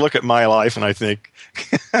 I just look at my life and I think,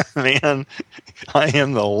 man, I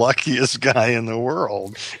am the luckiest guy in the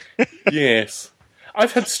world. Yes.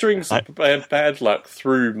 I've had strings of bad luck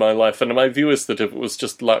through my life, and my view is that if it was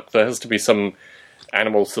just luck, there has to be some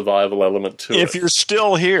animal survival element to it. If you're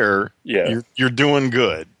still here, you're doing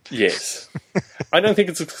good. Yes. I don't think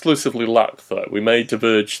it's exclusively luck, though. We may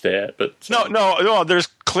diverge there, but... No, there's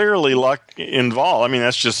clearly luck involved. I mean,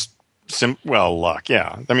 that's just... luck,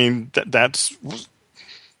 yeah. I mean, that's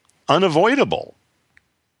unavoidable.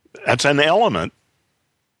 That's an element,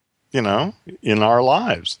 in our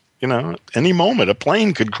lives. Any moment, a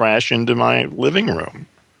plane could crash into my living room.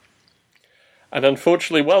 And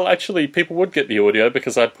unfortunately, actually, people would get the audio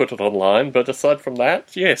because I'd put it online, but aside from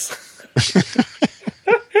that, yes.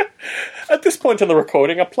 At this point in the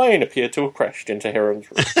recording, a plane appeared to have crashed into Heron's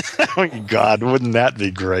room. Oh, God, wouldn't that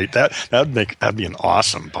be great? That'd be an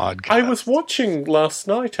awesome podcast. I was watching last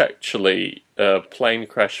night, actually, plane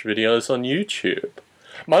crash videos on YouTube.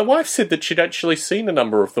 My wife said that she'd actually seen a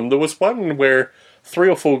number of them. There was one where 3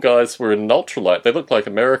 or 4 guys were in an ultralight. They looked like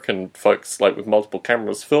American folks, with multiple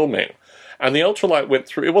cameras filming. And the ultralight went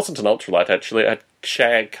through... It wasn't an ultralight, actually. It had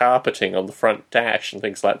shag carpeting on the front dash and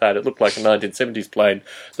things like that. It looked like a 1970s plane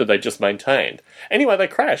that they just maintained. Anyway, they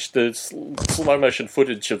crashed. There's slow-motion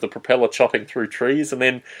footage of the propeller chopping through trees, and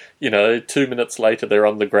then, 2 minutes later they're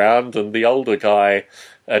on the ground, and the older guy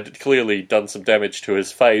had clearly done some damage to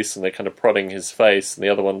his face, and they're kind of prodding his face, and the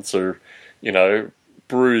other ones are,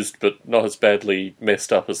 bruised but not as badly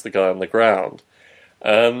messed up as the guy on the ground.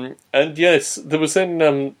 And yes, there was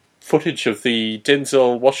then... footage of the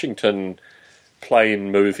Denzel Washington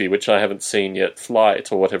plane movie, which I haven't seen yet,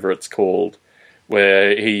 Flight, or whatever it's called,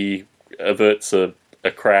 where he averts a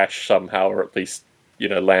crash somehow, or at least,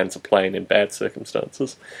 lands a plane in bad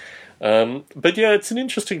circumstances. But yeah, it's an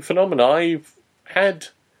interesting phenomenon.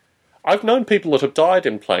 I've known people that have died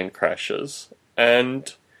in plane crashes,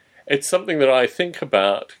 and it's something that I think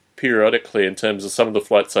about periodically in terms of some of the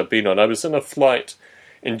flights I've been on. I was in a flight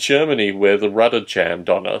in Germany where the rudder jammed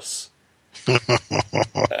on us.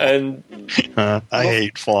 And I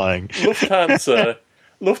hate flying.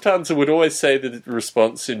 Lufthansa would always say the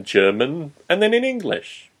response in German and then in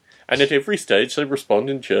English. And at every stage they respond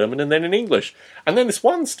in German and then in English. And then this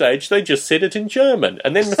one stage they just said it in German.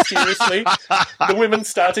 And then mysteriously the women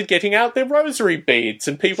started getting out their rosary beads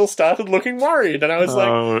and people started looking worried. And I was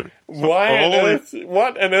like, why on earth?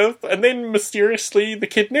 What on earth? And then mysteriously the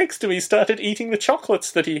kid next to me started eating the chocolates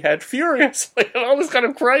that he had furiously. And all this kind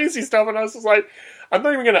of crazy stuff. And I was just like, I'm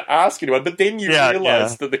not even going to ask anyone. But then you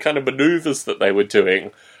realise that the kind of manoeuvres that they were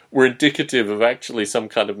doing were indicative of actually some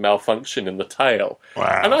kind of malfunction in the tail.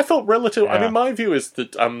 Wow. And I thought I mean, my view is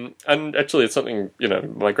that, and actually it's something,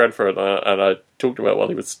 my grandfather and I talked about while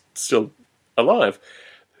he was still alive,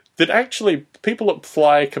 that actually people that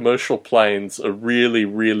fly commercial planes are really,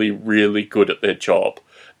 really, really good at their job.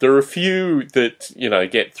 There are a few that,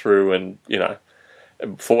 get through and,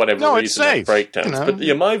 for whatever reason, have breakdowns. But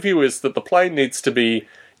my view is that the plane needs to be,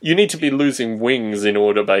 you need to be losing wings in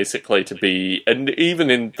order basically to be, and even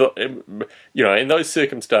in in those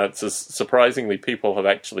circumstances, surprisingly, people have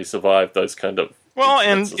actually survived those kind of. Well,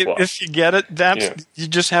 and if you get it, you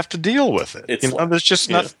just have to deal with it. There's just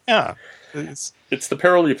not. Yeah, it's the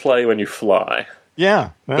peril you play when you fly. Yeah,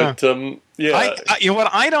 but what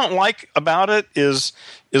I don't like about it is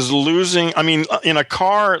losing. I mean, in a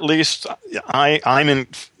car, at least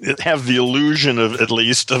have the illusion of at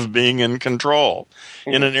least of being in control.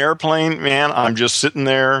 Mm-hmm. In an airplane, man, I'm just sitting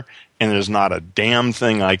there, and there's not a damn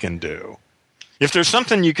thing I can do. If there's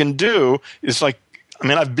something you can do, it's like, I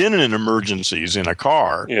mean, I've been in emergencies in a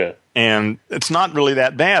car, and it's not really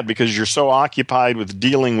that bad because you're so occupied with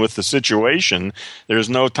dealing with the situation. There's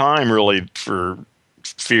no time really for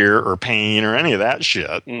fear or pain or any of that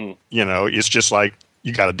shit. It's just like,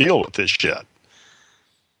 you got to deal with this shit.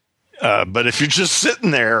 But if you're just sitting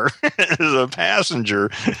there as a passenger,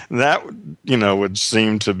 that, would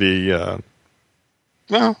seem to be, I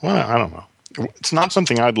don't know. It's not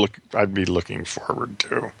something I'd be looking forward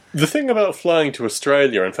to. The thing about flying to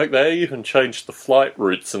Australia, in fact, they even changed the flight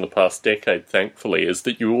routes in the past decade, thankfully, is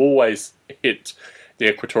that you always hit the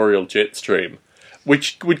equatorial jet stream,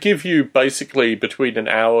 which would give you basically between an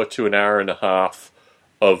hour to an hour and a half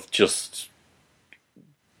of just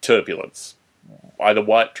turbulence, either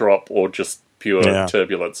white drop or just pure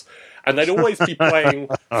turbulence. And they'd always be playing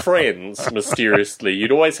Friends, mysteriously.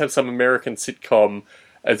 You'd always have some American sitcom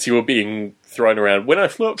as you were being thrown around. When I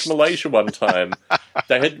flew up to Malaysia one time,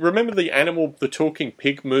 they had, remember the talking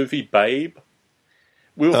pig movie, Babe?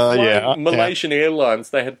 We were flying Malaysian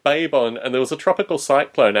Airlines, they had Babe on, and there was a tropical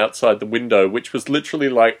cyclone outside the window, which was literally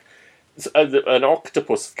like an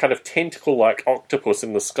octopus, kind of tentacle-like octopus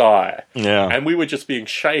in the sky. Yeah. And we were just being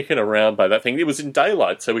shaken around by that thing. It was in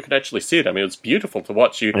daylight, so we could actually see it. I mean, it was beautiful to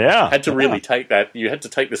watch. You had to really take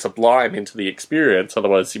the sublime into the experience,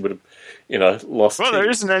 otherwise you would have, lost. Well, there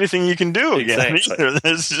isn't anything you can do again either.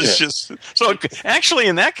 This is just so. Actually,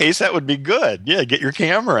 in that case, that would be good. Yeah, get your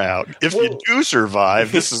camera out. If you do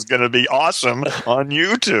survive, this is going to be awesome on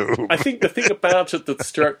YouTube. I think the thing about it that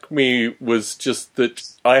struck me was just that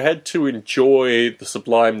I had to enjoy the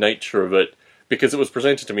sublime nature of it because it was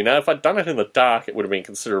presented to me. Now, if I'd done it in the dark, it would have been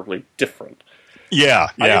considerably different. Yeah.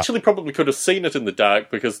 I actually probably could have seen it in the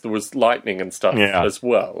dark because there was lightning and stuff as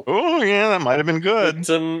well. Oh, yeah, that might have been good.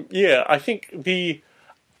 But, I think the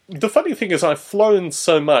funny thing is I've flown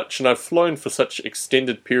so much and I've flown for such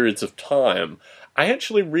extended periods of time, I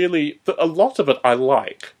actually really, a lot of it I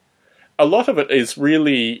like. A lot of it is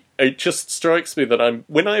really, it just strikes me that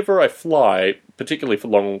whenever I fly, particularly for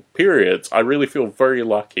long periods, I really feel very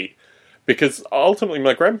lucky. Because ultimately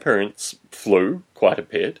my grandparents flew quite a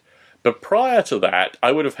bit. But prior to that,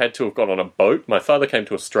 I would have had to have gone on a boat. My father came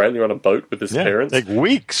to Australia on a boat with his parents. Like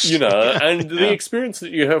weeks. And the experience that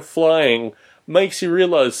you have flying makes you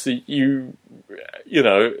realise that in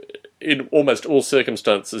almost all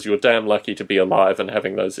circumstances, you're damn lucky to be alive and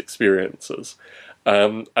having those experiences.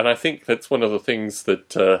 And I think that's one of the things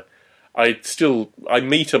that I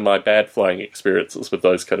meter my bad flying experiences with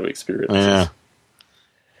those kind of experiences.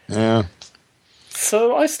 Yeah.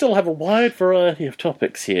 So I still have a wide variety of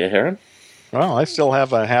topics here, Heron. Well, I still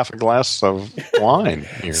have half a glass of wine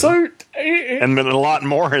here. And a lot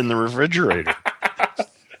more in the refrigerator.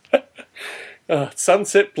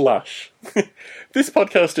 Sunset Blush. This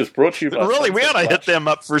podcast is brought to you by Really, we ought to hit them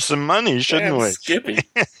up for some money, shouldn't we? Skippy.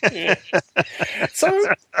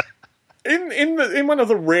 So, in one of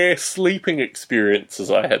the rare sleeping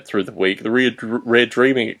experiences I had through the week, the rare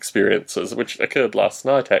dreaming experiences, which occurred last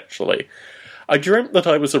night, actually, I dreamt that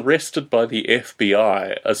I was arrested by the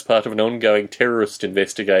FBI as part of an ongoing terrorist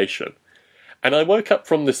investigation. And I woke up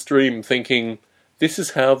from this dream thinking, this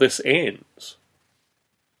is how this ends.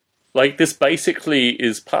 Like, this basically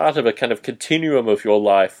is part of a kind of continuum of your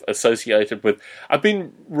life associated with... I've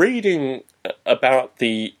been reading about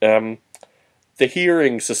the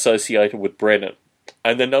hearings associated with Brennan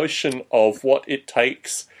and the notion of what it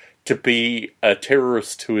takes to be a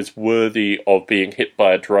terrorist who is worthy of being hit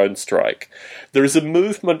by a drone strike. There is a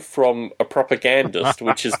movement from a propagandist,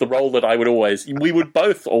 which is the role that we would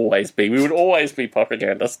both always be. We would always be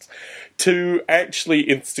propagandists, to actually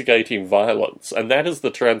instigating violence. And that is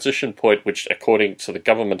the transition point which, according to the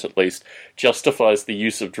government at least, justifies the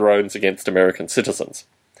use of drones against American citizens,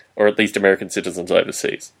 or at least American citizens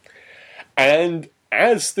overseas. And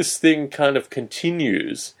as this thing kind of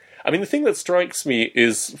continues... I mean, the thing that strikes me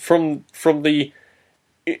is from the...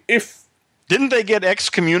 Didn't they get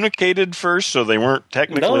excommunicated first, so they weren't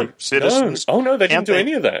technically citizens? No. Oh, no, they didn't do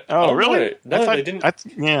any of that. Oh, really? No, they didn't.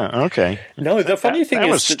 Yeah, okay. No, the funny thing is...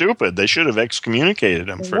 That was stupid. They should have excommunicated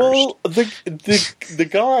them first. Well, the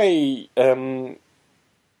guy...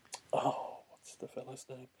 what's the fellow's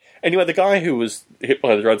name? Anyway, the guy who was hit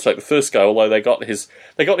by the drone strike, the first guy, although they got his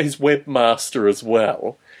webmaster as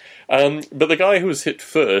well... but the guy who was hit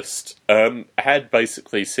first had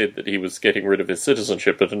basically said that he was getting rid of his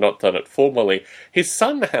citizenship but had not done it formally. His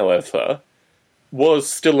son, however, was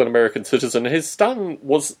still an American citizen. His son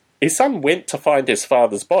went to find his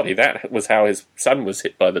father's body. That was how his son was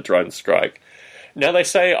hit by the drone strike. Now they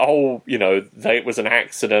say, it was an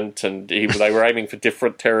accident and they were aiming for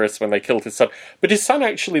different terrorists when they killed his son. But his son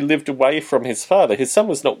actually lived away from his father. His son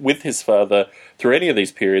was not with his father through any of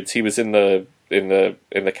these periods. He was in the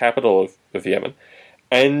capital of Yemen,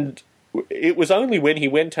 and it was only when he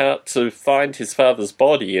went out to find his father's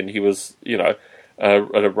body and he was, at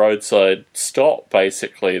a roadside stop,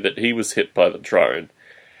 basically, that he was hit by the drone.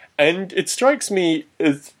 And it strikes me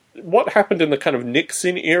as what happened in the kind of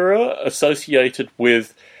Nixon era associated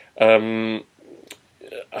with,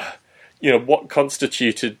 what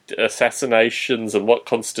constituted assassinations and what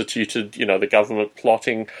constituted, the government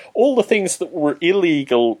plotting. All the things that were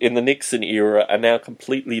illegal in the Nixon era are now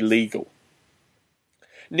completely legal.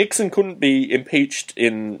 Nixon couldn't be impeached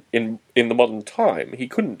in the modern time. He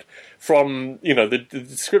couldn't. From, the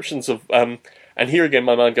descriptions of... and here again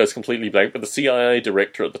my mind goes completely blank, but the CIA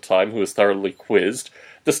director at the time, who was thoroughly quizzed,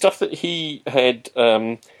 the stuff that he had...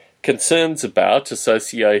 concerns about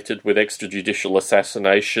associated with extrajudicial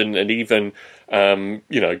assassination and even,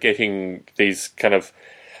 getting these kind of,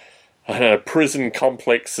 prison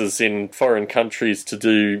complexes in foreign countries to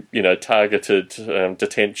do, targeted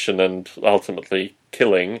detention and ultimately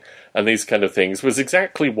killing and these kind of things was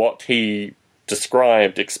exactly what he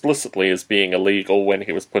described explicitly as being illegal when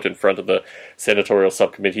he was put in front of the senatorial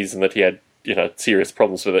subcommittees, and that he had, serious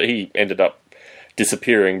problems with it. He ended up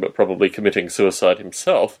disappearing, but probably committing suicide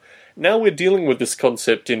himself. Now we're dealing with this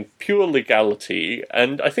concept in pure legality,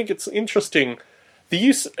 and I think it's interesting. The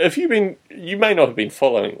use... You may not have been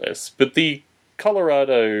following this, but the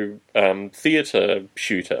Colorado theater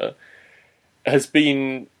shooter has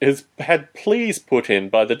had pleas put in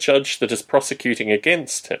by the judge that is prosecuting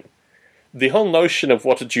against him. The whole notion of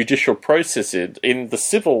what a judicial process is in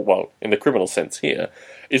the criminal sense here,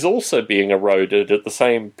 is also being eroded at the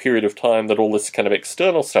same period of time that all this kind of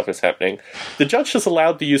external stuff is happening. The judge has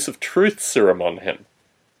allowed the use of truth serum on him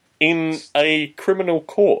in a criminal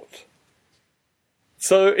court.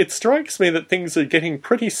 So it strikes me that things are getting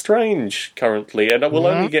pretty strange currently, and it will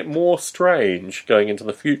only get more strange going into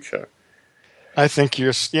the future. I think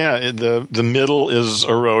the middle is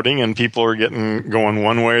eroding and people are going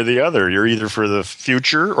one way or the other. You're either for the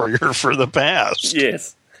future or you're for the past.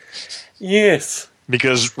 Yes.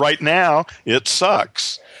 Because right now it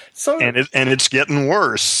sucks. And it's getting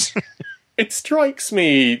worse. It strikes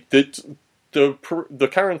me that the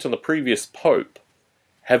current and the previous pope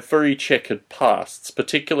have very checkered pasts,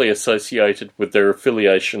 particularly associated with their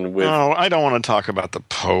affiliation with... Oh, I don't want to talk about the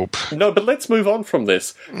Pope. No, but let's move on from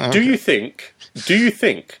this. Okay. Do you think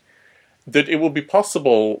that it will be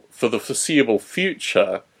possible for the foreseeable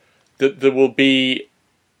future that there will be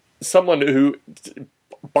someone who,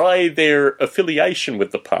 by their affiliation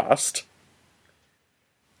with the past,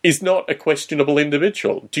 is not a questionable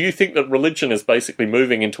individual? Do you think that religion is basically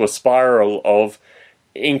moving into a spiral of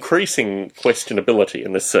increasing questionability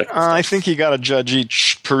in this circumstance? I think you got to judge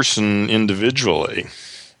each person individually.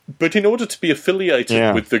 But in order to be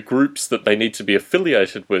affiliated with the groups that they need to be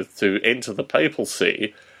affiliated with to enter the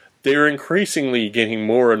papacy, they're increasingly getting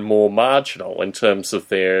more and more marginal in terms of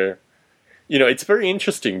their... it's very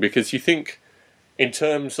interesting because you think in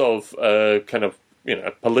terms of kind of,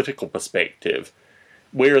 political perspective,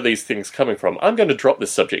 where are these things coming from? I'm going to drop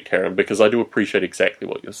this subject, Karen, because I do appreciate exactly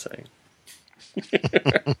what you're saying.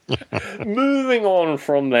 Moving on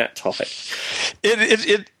from that topic.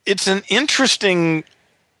 It's an interesting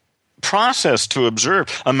process to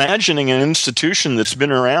observe. Imagining an institution that's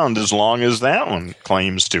been around as long as that one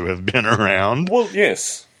claims to have been around. Well,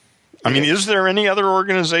 yes. I mean, is there any other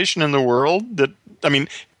organization in the world that,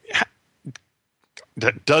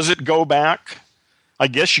 does it go back? I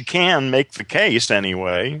guess you can make the case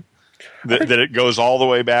anyway that it goes all the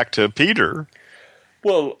way back to Peter.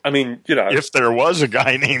 Well, if there was a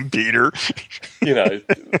guy named Peter.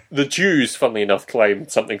 The Jews, funnily enough,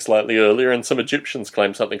 claimed something slightly earlier, and some Egyptians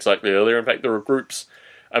claimed something slightly earlier. In fact, there are groups.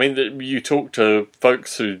 You talk to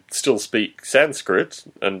folks who still speak Sanskrit,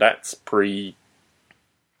 and that's pre.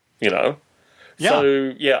 Yeah.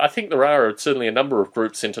 So, I think there are certainly a number of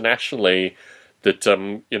groups internationally that,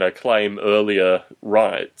 claim earlier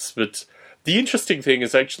rights. But the interesting thing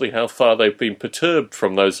is actually how far they've been perturbed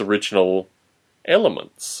from those original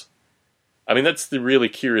elements. That's the really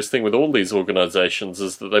curious thing with all these organizations,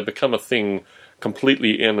 is that they become a thing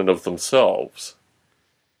completely in and of themselves.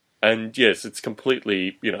 And yes, it's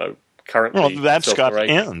completely, currently... Well, that's got to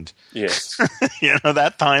end. Yes.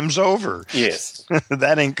 That time's over. Yes.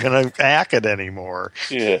 That ain't going to hack it anymore.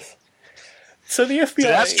 Yes. So the FBI... So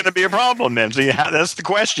that's going to be a problem then. So that's the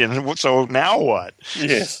question. So now what?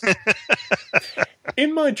 Yes.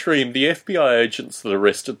 In my dream, the FBI agents that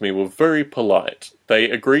arrested me were very polite. They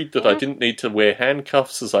agreed that I didn't need to wear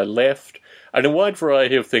handcuffs as I left, and a wide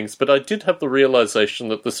variety of things, but I did have the realization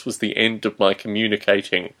that this was the end of my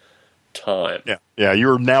communicating time. Yeah,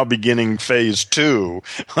 you're now beginning phase 2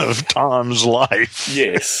 of Tom's life.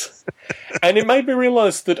 Yes. And it made me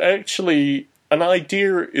realize that actually an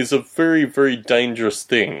idea is a very, very dangerous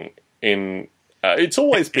thing in... it's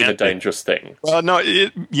always been a dangerous thing. Well, no,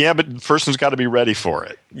 but the person's got to be ready for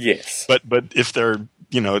it. Yes. But if they're,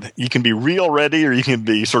 you can be real ready or you can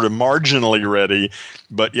be sort of marginally ready.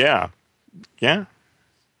 But yeah.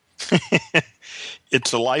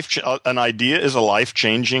 It's an idea is a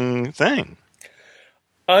life-changing thing.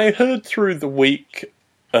 I heard through the week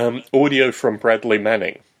audio from Bradley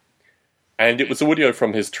Manning. And it was audio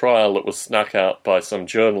from his trial that was snuck out by some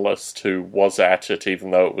journalist who was at it, even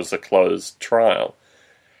though it was a closed trial.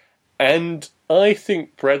 And I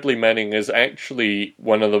think Bradley Manning is actually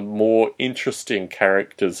one of the more interesting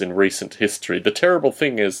characters in recent history. The terrible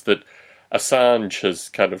thing is that Assange has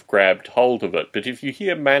kind of grabbed hold of it. But if you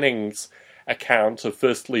hear Manning's account of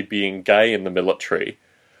firstly being gay in the military,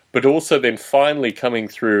 but also then finally coming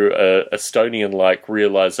through a Estonian-like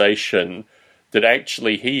realization that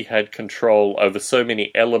actually he had control over so many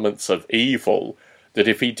elements of evil that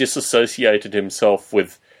if he disassociated himself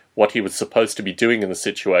with what he was supposed to be doing in the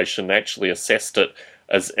situation and actually assessed it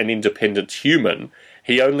as an independent human,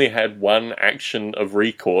 he only had one action of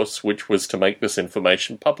recourse, which was to make this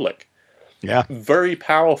information public. Yeah. Very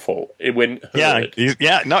powerful when heard.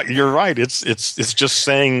 Yeah, no, you're right. It's just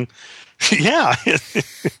saying, yeah.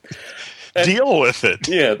 Deal with it.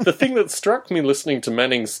 Yeah, the thing that struck me listening to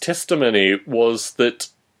Manning's testimony was that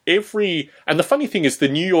and the funny thing is the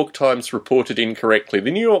New York Times reported incorrectly. The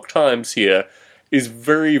New York Times here is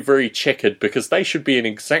very, very checkered because they should be in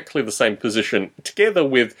exactly the same position together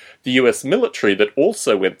with the US military that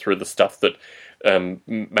also went through the stuff that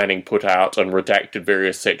Manning put out and redacted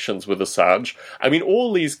various sections with Assange.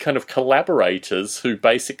 All these kind of collaborators who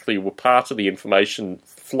basically were part of the information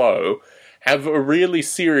flow have a really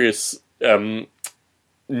serious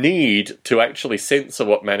need to actually censor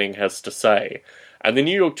what Manning has to say. And the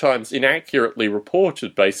New York Times inaccurately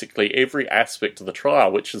reported basically every aspect of the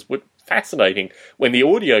trial, which is fascinating when the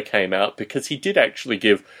audio came out, because he did actually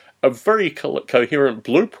give a very coherent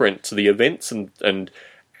blueprint to the events and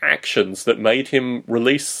actions that made him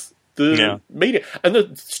release the media. And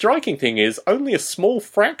the striking thing is only a small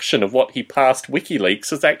fraction of what he passed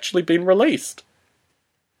WikiLeaks has actually been released.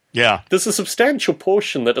 Yeah. There's a substantial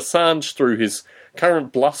portion that Assange, through his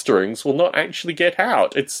current blusterings, will not actually get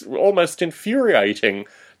out. It's almost infuriating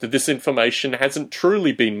that this information hasn't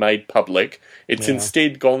truly been made public. It's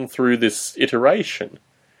instead gone through this iteration.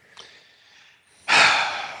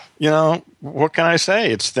 What can I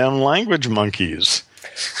say? It's them language monkeys.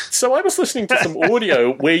 So I was listening to some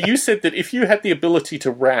audio where you said that if you had the ability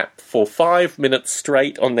to rap for 5 minutes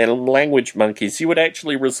straight on their language monkeys, you would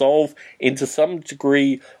actually resolve into some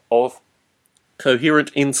degree of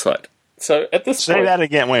coherent insight. So at this point... Say that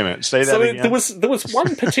again. Wait a minute. Say that again. There was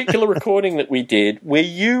one particular recording that we did where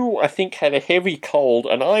you, I think, had a heavy cold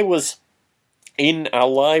and I was in our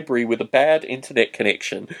library with a bad internet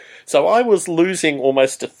connection. So I was losing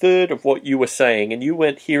almost a third of what you were saying, and you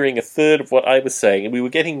weren't hearing a third of what I was saying, and we were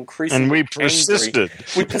getting increasingly angry. And we persisted.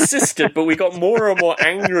 We persisted, but we got more and more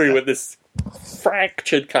angry with this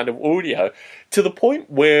fractured kind of audio, to the point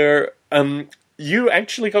where you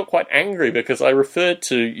actually got quite angry because I referred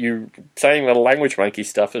to you saying the language monkey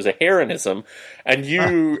stuff as a heroism, and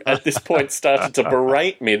you, at this point, started to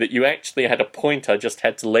berate me that you actually had a point. I just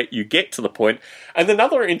had to let you get to the point. And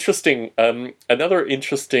another interesting theme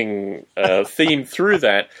through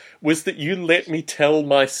that was that you let me tell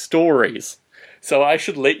my stories. So I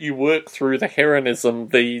should let you work through the heroism,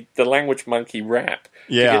 the language monkey rap,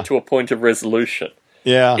 to get to a point of resolution.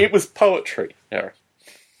 Yeah. It was poetry, Eric.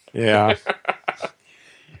 Yeah.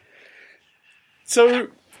 So,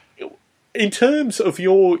 in terms of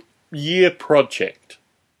your year project...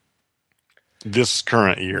 This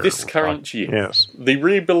current year. Yes. The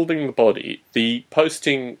rebuilding the body, the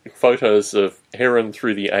posting photos of Heron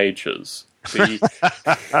through the ages,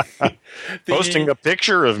 posting a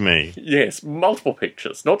picture of me. Yes, multiple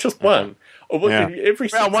pictures, not just one.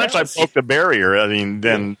 Once I broke the barrier, I mean,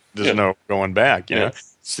 then there's no going back, you know?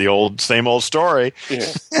 It's the same old story.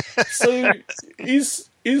 Yeah. So, is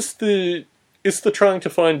the trying to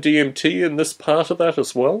find DMT in this part of that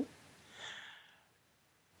as well?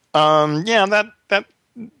 That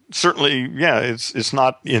certainly, it's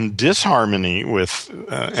not in disharmony with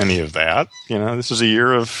any of that. You know, this is a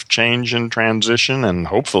year of change and transition and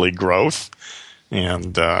hopefully growth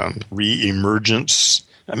and re-emergence.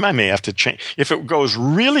 I may have to change. If it goes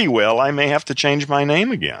really well, I may have to change my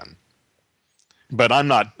name again. But I'm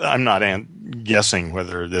not guessing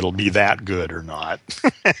whether it'll be that good or not.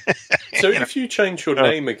 So if you change your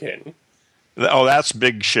name again... Oh, that's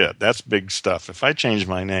big shit. That's big stuff. If I change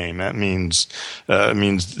my name, that means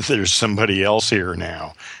there's somebody else here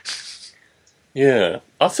now. Yeah.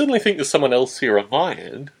 I certainly think there's someone else here on my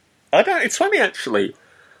end. It's funny, actually.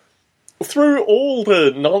 Through all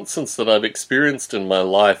the nonsense that I've experienced in my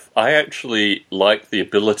life, I actually like the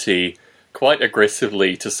ability, quite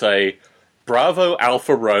aggressively, to say... Bravo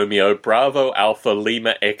Alpha Romeo, Bravo Alpha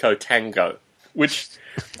Lima Echo Tango, which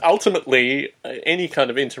ultimately, any kind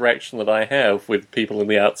of interaction that I have with people in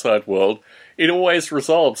the outside world, it always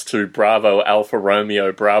resolves to Bravo Alpha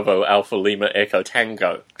Romeo, Bravo Alpha Lima Echo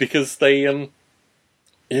Tango, because they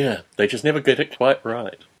just never get it quite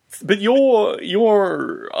right. But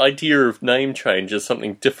your idea of name change is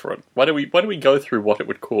something different. Why do we go through what it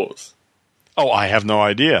would cause? Oh, I have no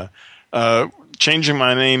idea. Changing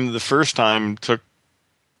my name the first time took.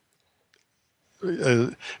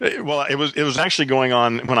 It was actually going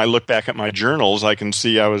on when I look back at my journals. I can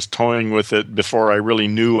see I was toying with it before I really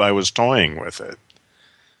knew I was toying with it.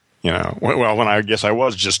 You know, well, when I guess I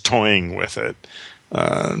was just toying with it.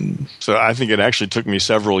 So I think it actually took me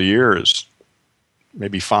several years,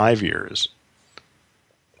 maybe 5 years,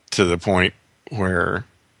 to the point where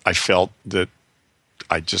I felt that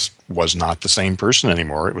I just was not the same person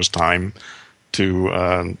anymore. It was time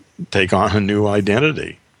to take on a new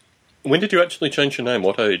identity. When did you actually change your name?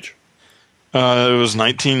 What age? It was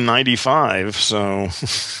 1995, so...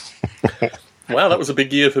 Wow, that was a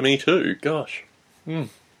big year for me too. Gosh.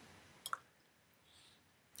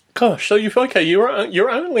 Gosh, so you're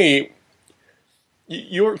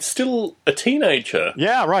still a teenager.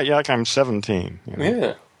 Yeah, right. Yeah, like I'm 17. You know?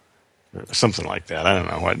 Yeah. Something like that. I don't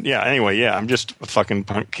know what. Yeah, anyway, yeah, I'm just a fucking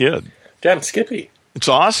punk kid. Damn Skippy. It's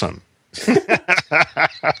awesome.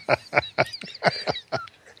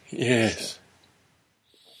 Yes.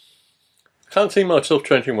 Can't see myself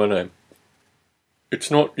changing my name.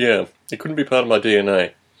 It's not, it couldn't be part of my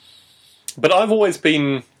DNA. But I've always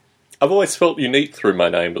felt unique through my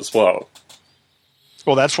name as well.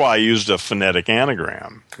 Well, that's why I used a phonetic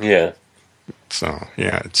anagram. Yeah. So,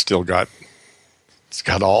 yeah, it's got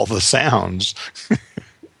all the sounds.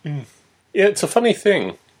 Yeah, it's a funny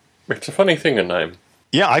thing. It's a funny thing, a name.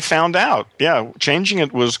 Yeah, I found out. Yeah, changing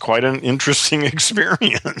it was quite an interesting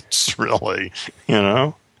experience, really, you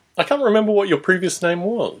know? I can't remember what your previous name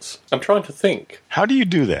was. I'm trying to think. How do you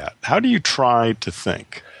do that? How do you try to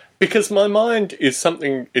think? Because my mind is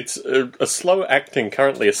something, it's currently a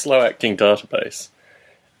slow-acting database.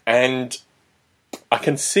 And I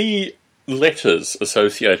can see letters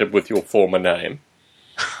associated with your former name.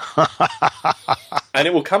 And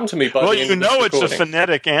it will come to me by the end of this recording. It's a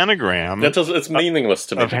phonetic anagram. It's meaningless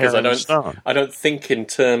to me because I don't think in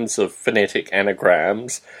terms of phonetic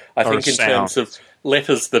anagrams. I think in terms of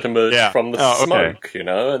letters that emerge from the smoke, you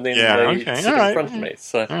know, and then they sit in front of me.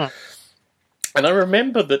 So, and I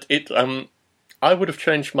remember that I would have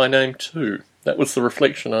changed my name too. That was the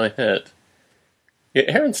reflection I had.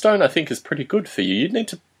 Yeah, Heron-Stone, I think, is pretty good for you. You'd need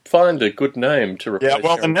to find a good name to replace. Yeah,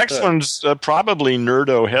 well, the next one's probably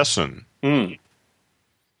Nerdo-Hessen.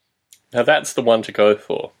 Now that's the one to go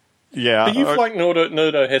for. Yeah, but you've liked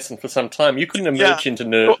Nerdo-Hessen for some time. You couldn't emerge into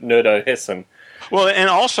Nerdo-Hessen. Well, and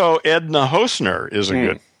also Edna Hosner is a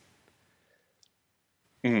good.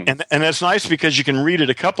 And that's nice because you can read it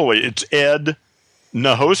a couple ways. It's Ed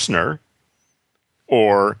Nahosner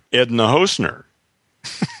or Edna Hosner.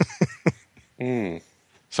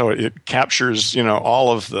 So it captures,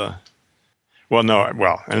 all of the.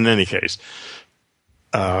 Well, in any case,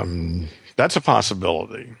 that's a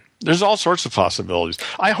possibility. There's all sorts of possibilities.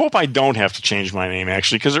 I hope I don't have to change my name,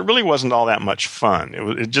 actually, because it really wasn't all that much fun.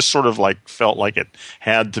 It just sort of felt like it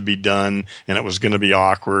had to be done, and it was going to be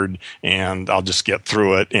awkward, and I'll just get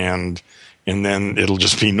through it, and then it'll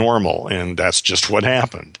just be normal, and that's just what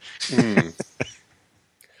happened.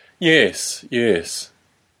 Yes.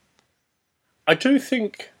 I do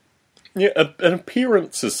think an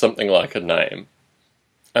appearance is something like a name,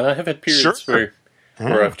 and I have had periods where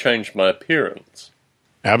I've changed my appearance.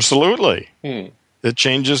 Absolutely. It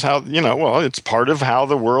changes how, it's part of how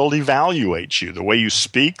the world evaluates you. The way you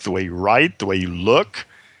speak, the way you write, the way you look,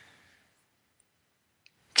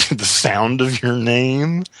 the sound of your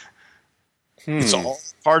name. It's all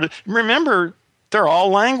part of. Remember, they're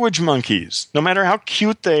all language monkeys. No matter how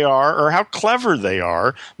cute they are or how clever they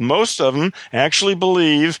are, most of them actually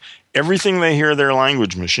believe everything they hear their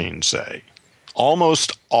language machines say.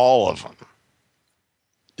 Almost all of them.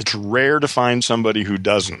 It's rare to find somebody who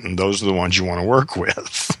doesn't, and those are the ones you want to work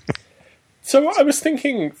with. So I was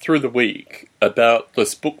thinking through the week about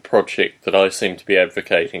this book project that I seem to be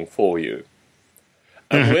advocating for you,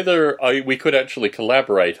 and whether we could actually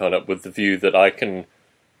collaborate on it with the view that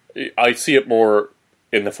I see it more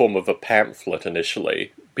in the form of a pamphlet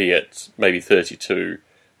initially, be it maybe 32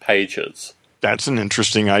 pages. That's an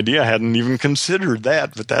interesting idea. I hadn't even considered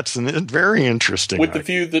that, but that's a very interesting with idea. The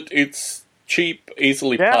view that it's cheap,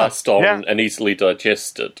 easily passed on, and easily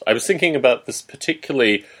digested. I was thinking about this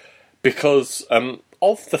particularly because of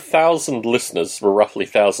the 1,000 listeners, or roughly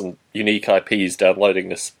 1,000 unique IPs downloading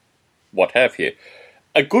this, what have you,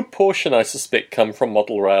 a good portion, I suspect, come from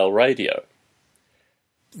Model Rail Radio.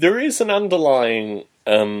 There is an underlying,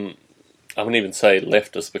 I wouldn't even say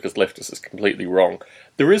leftist, because leftist is completely wrong.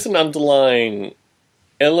 There is an underlying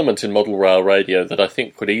element in Model Rail Radio that I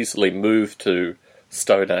think could easily move to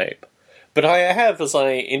Stone Ape. But I have, as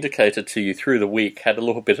I indicated to you through the week, had a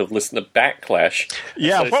little bit of listener backlash.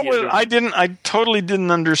 Yeah, I totally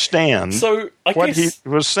didn't understand what he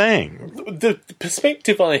was saying. The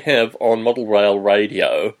perspective I have on Model Rail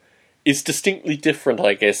Radio is distinctly different,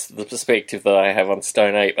 I guess, than the perspective that I have on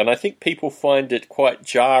Stone Ape. And I think people find it quite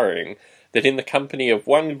jarring that in the company of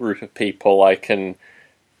one group of people I can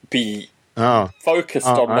be focused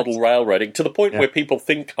on model railroading to the point where people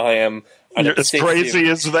think I am as crazy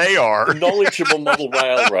as they are. Knowledgeable model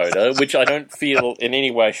railroader, which I don't feel in any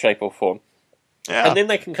way, shape or form. Yeah. And then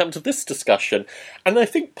they can come to this discussion. And I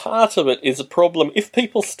think part of it is a problem. If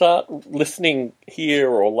people start listening here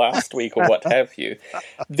or last week or what have you,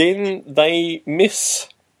 then they miss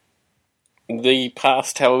the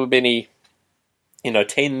past however many,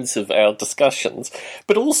 tens of our discussions.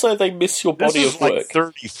 But also they miss your body of work. Like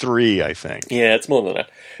 33, I think. Yeah, it's more than that.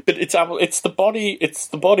 But it's the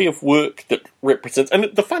body of work that represents. And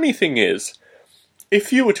the funny thing is,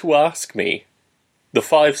 if you were to ask me the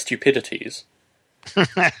 5 stupidities,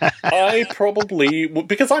 I probably would,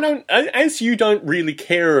 because I don't, as you don't really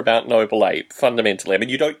care about Noble Ape fundamentally. I mean,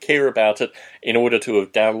 you don't care about it in order to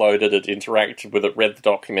have downloaded it, interacted with it, read the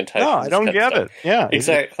documentation. No, I don't get it. Yeah,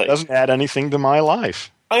 exactly. It doesn't add anything to my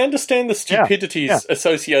life. I understand the stupidities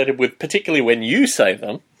associated with, particularly when you say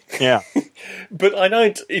them. Yeah. But I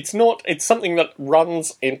don't, it's something that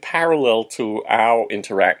runs in parallel to our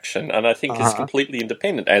interaction, and I think is completely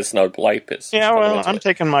independent, as Noble Ape is. Yeah, well, I'm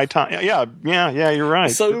taking my time. Yeah, you're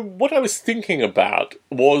right. So what I was thinking about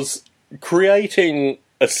was creating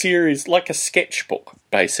a series, like a sketchbook,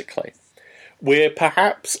 basically, where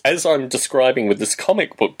perhaps, as I'm describing with this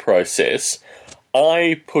comic book process,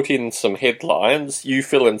 I put in some headlines, you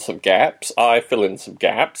fill in some gaps, I fill in some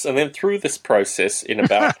gaps, and then through this process, in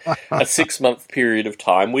about a 6-month period of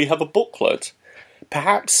time, we have a booklet,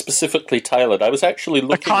 perhaps specifically tailored. I was actually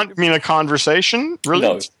looking... You mean a conversation?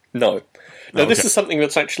 Really? No. Now, this is something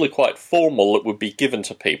that's actually quite formal that would be given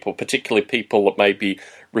to people, particularly people that may be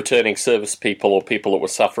returning service people or people that were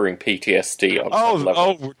suffering PTSD on some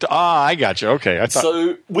level. I got you. Okay.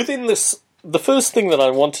 So, within this... The first thing that I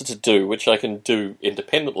wanted to do, which I can do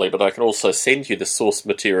independently, but I can also send you the source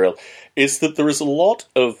material, is that there is a lot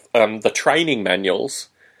of the training manuals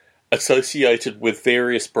associated with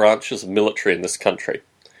various branches of military in this country.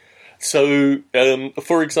 So,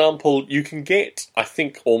 for example, you can get, I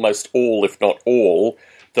think, almost all, if not all,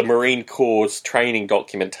 the Marine Corps' training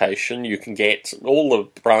documentation. You can get all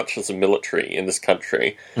the branches of military in this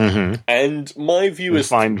country. Mm-hmm. And my view is...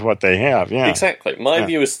 find what they have, yeah. Exactly. My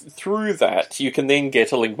view is through that, you can then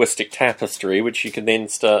get a linguistic tapestry, which you can then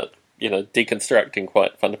start, deconstructing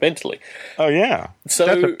quite fundamentally. Oh, yeah. So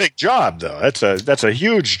that's a big job, though. That's a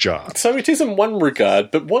huge job. So it is in one regard,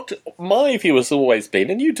 but what my view has always been,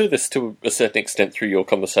 and you do this to a certain extent through your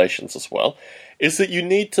conversations as well, is that you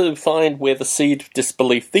need to find where the seed of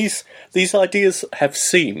disbelief... These ideas have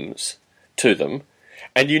seams to them,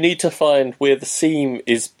 and you need to find where the seam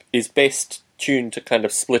is best tuned to kind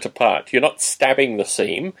of split apart. You're not stabbing the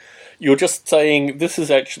seam. You're just saying, this is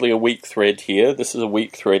actually a weak thread here, this is a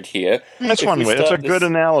weak thread here. That's one way. That's a good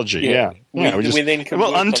analogy, yeah.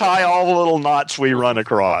 We'll untie all the little knots we run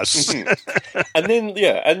across. And then,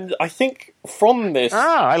 and I think from this...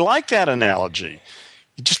 I like that analogy.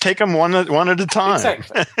 You just take them one at a time.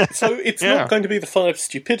 Exactly. So it's not going to be the 5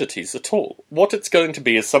 stupidities at all. What it's going to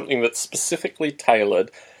be is something that's specifically tailored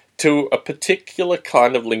to a particular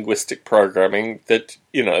kind of linguistic programming that,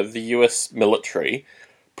 the US military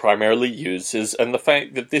primarily uses, and the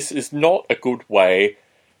fact that this is not a good way,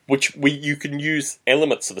 you can use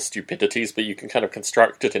elements of the stupidities, but you can kind of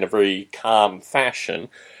construct it in a very calm fashion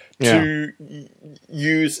to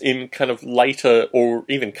use in kind of later or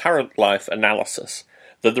even current life analysis.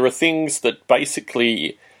 That there are things that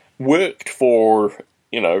basically worked for,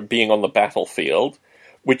 being on the battlefield,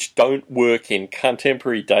 which don't work in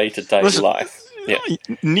contemporary day-to-day life. Yeah.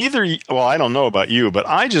 I don't know about you, but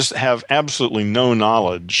I just have absolutely no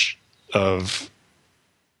knowledge of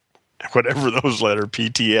whatever those letters,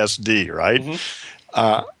 PTSD, right?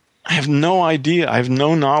 Mm-hmm. I have no idea. I have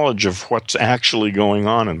no knowledge of what's actually going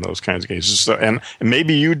on in those kinds of cases. So, and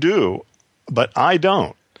maybe you do, but I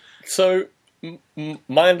don't. So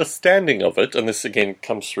my understanding of it, and this again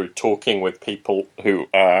comes through talking with people who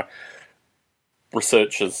are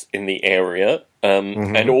researchers in the area,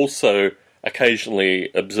 and also occasionally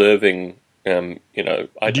observing, do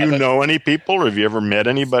you know any people, or have you ever met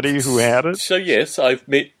anybody who had it? So yes, I've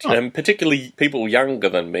met particularly people younger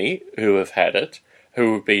than me who have had it,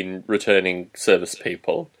 who have been returning service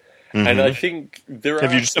people. Mm-hmm. And I think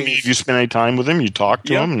have you spent any time with them? You talked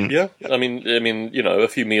to them? Yeah. I mean, a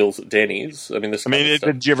few meals at Denny's.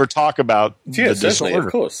 Did you ever talk about the disorder?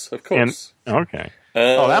 Of course. Okay.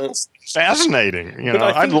 That was fascinating.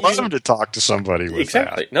 I'd love to talk to somebody with that.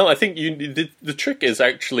 Exactly. No, I think the trick is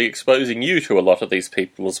actually exposing you to a lot of these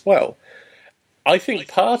people as well. I think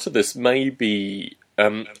part of this may be...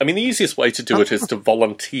 the easiest way to do it is to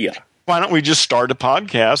volunteer. Why don't we just start a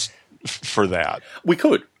podcast for that? We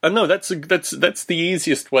could. No, that's the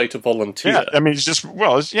easiest way to volunteer. Yeah,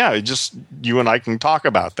 it's just you and I can talk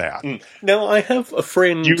about that. Now, I have a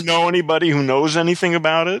friend... Do you know anybody who knows anything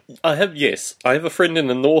about it? Yes. I have a friend in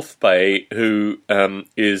the North Bay who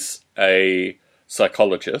is a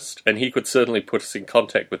psychologist, and he could certainly put us in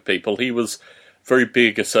contact with people. He was very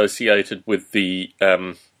big associated with the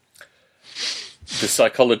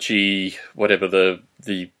psychology, whatever,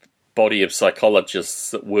 the body of psychologists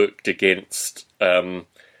that worked against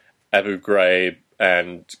Abu Ghraib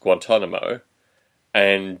and Guantanamo,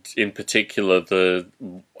 and in particular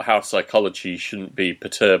how psychology shouldn't be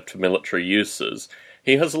perturbed for military uses.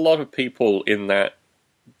 He has a lot of people in that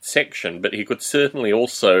section, but he could certainly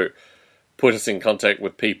also put us in contact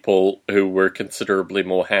with people who were considerably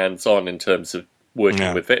more hands-on in terms of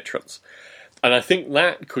working with veterans. And I think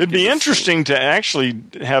that could... It'd be interesting to actually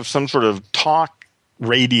have some sort of talk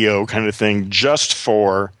radio kind of thing just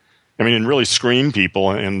for... and really screen people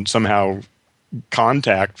and somehow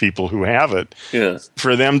contact people who have it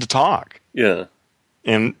for them to talk. Yeah.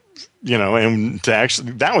 And, and to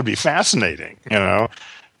actually, that would be fascinating,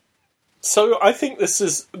 So I think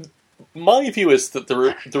my view is that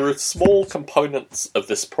there are small components of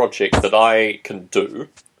this project that I can do,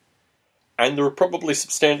 and there are probably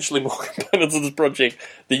substantially more components of this project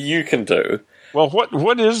that you can do. Well,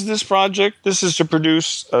 what is this project? This is to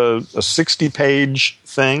produce a 60-page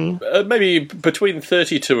thing? Maybe between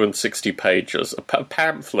 32 and 60 pages. A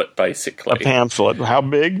pamphlet, basically. A pamphlet. How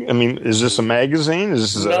big? Is this a magazine?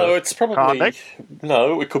 Is this it's probably... comic?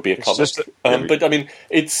 No, it could be a comic. But,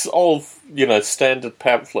 it's all, standard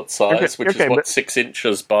pamphlet size, which is 6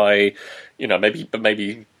 inches by,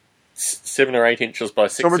 maybe 7 or 8 inches by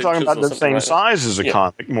 6 inches. So we're talking about the same size as a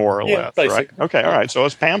comic, more or less, basically. Right? Okay, all right. So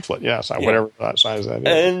it's pamphlet, whatever that size that is.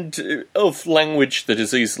 And of language that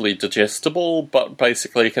is easily digestible, but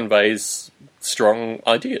basically conveys strong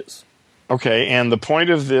ideas. Okay, and the point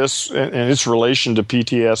of this and its relation to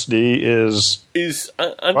PTSD is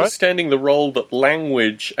understanding the role that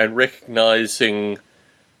language and recognizing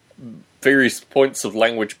various points of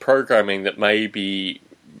language programming that may be,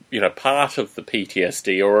 part of the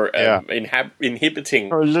PTSD or inhibiting.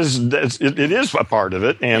 Or it is a part of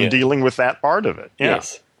it, and dealing with that part of it. Yeah.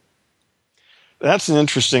 Yes. That's an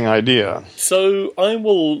interesting idea. So I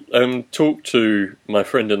will talk to my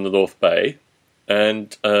friend in the North Bay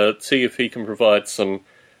and see if he can provide some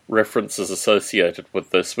references associated with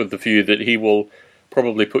this, with the view that he will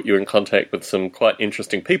probably put you in contact with some quite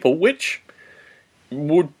interesting people, which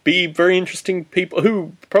would be very interesting people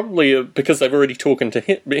who probably, because they've already spoken to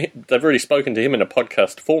him in a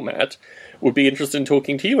podcast format, would be interested in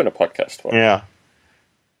talking to you in a podcast format. Yeah.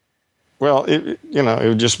 Well, it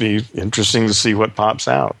would just be interesting to see what pops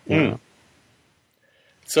out.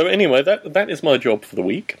 So anyway, that is my job for the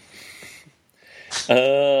week.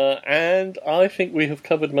 And I think we have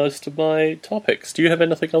covered most of my topics. Do you have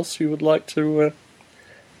anything else you would like to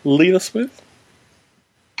leave us with?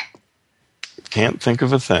 Can't think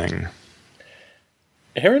of a thing.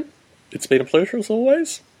 Aaron, it's been a pleasure as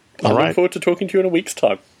always. I look forward to talking to you in a week's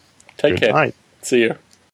time. Take care. Night. See you.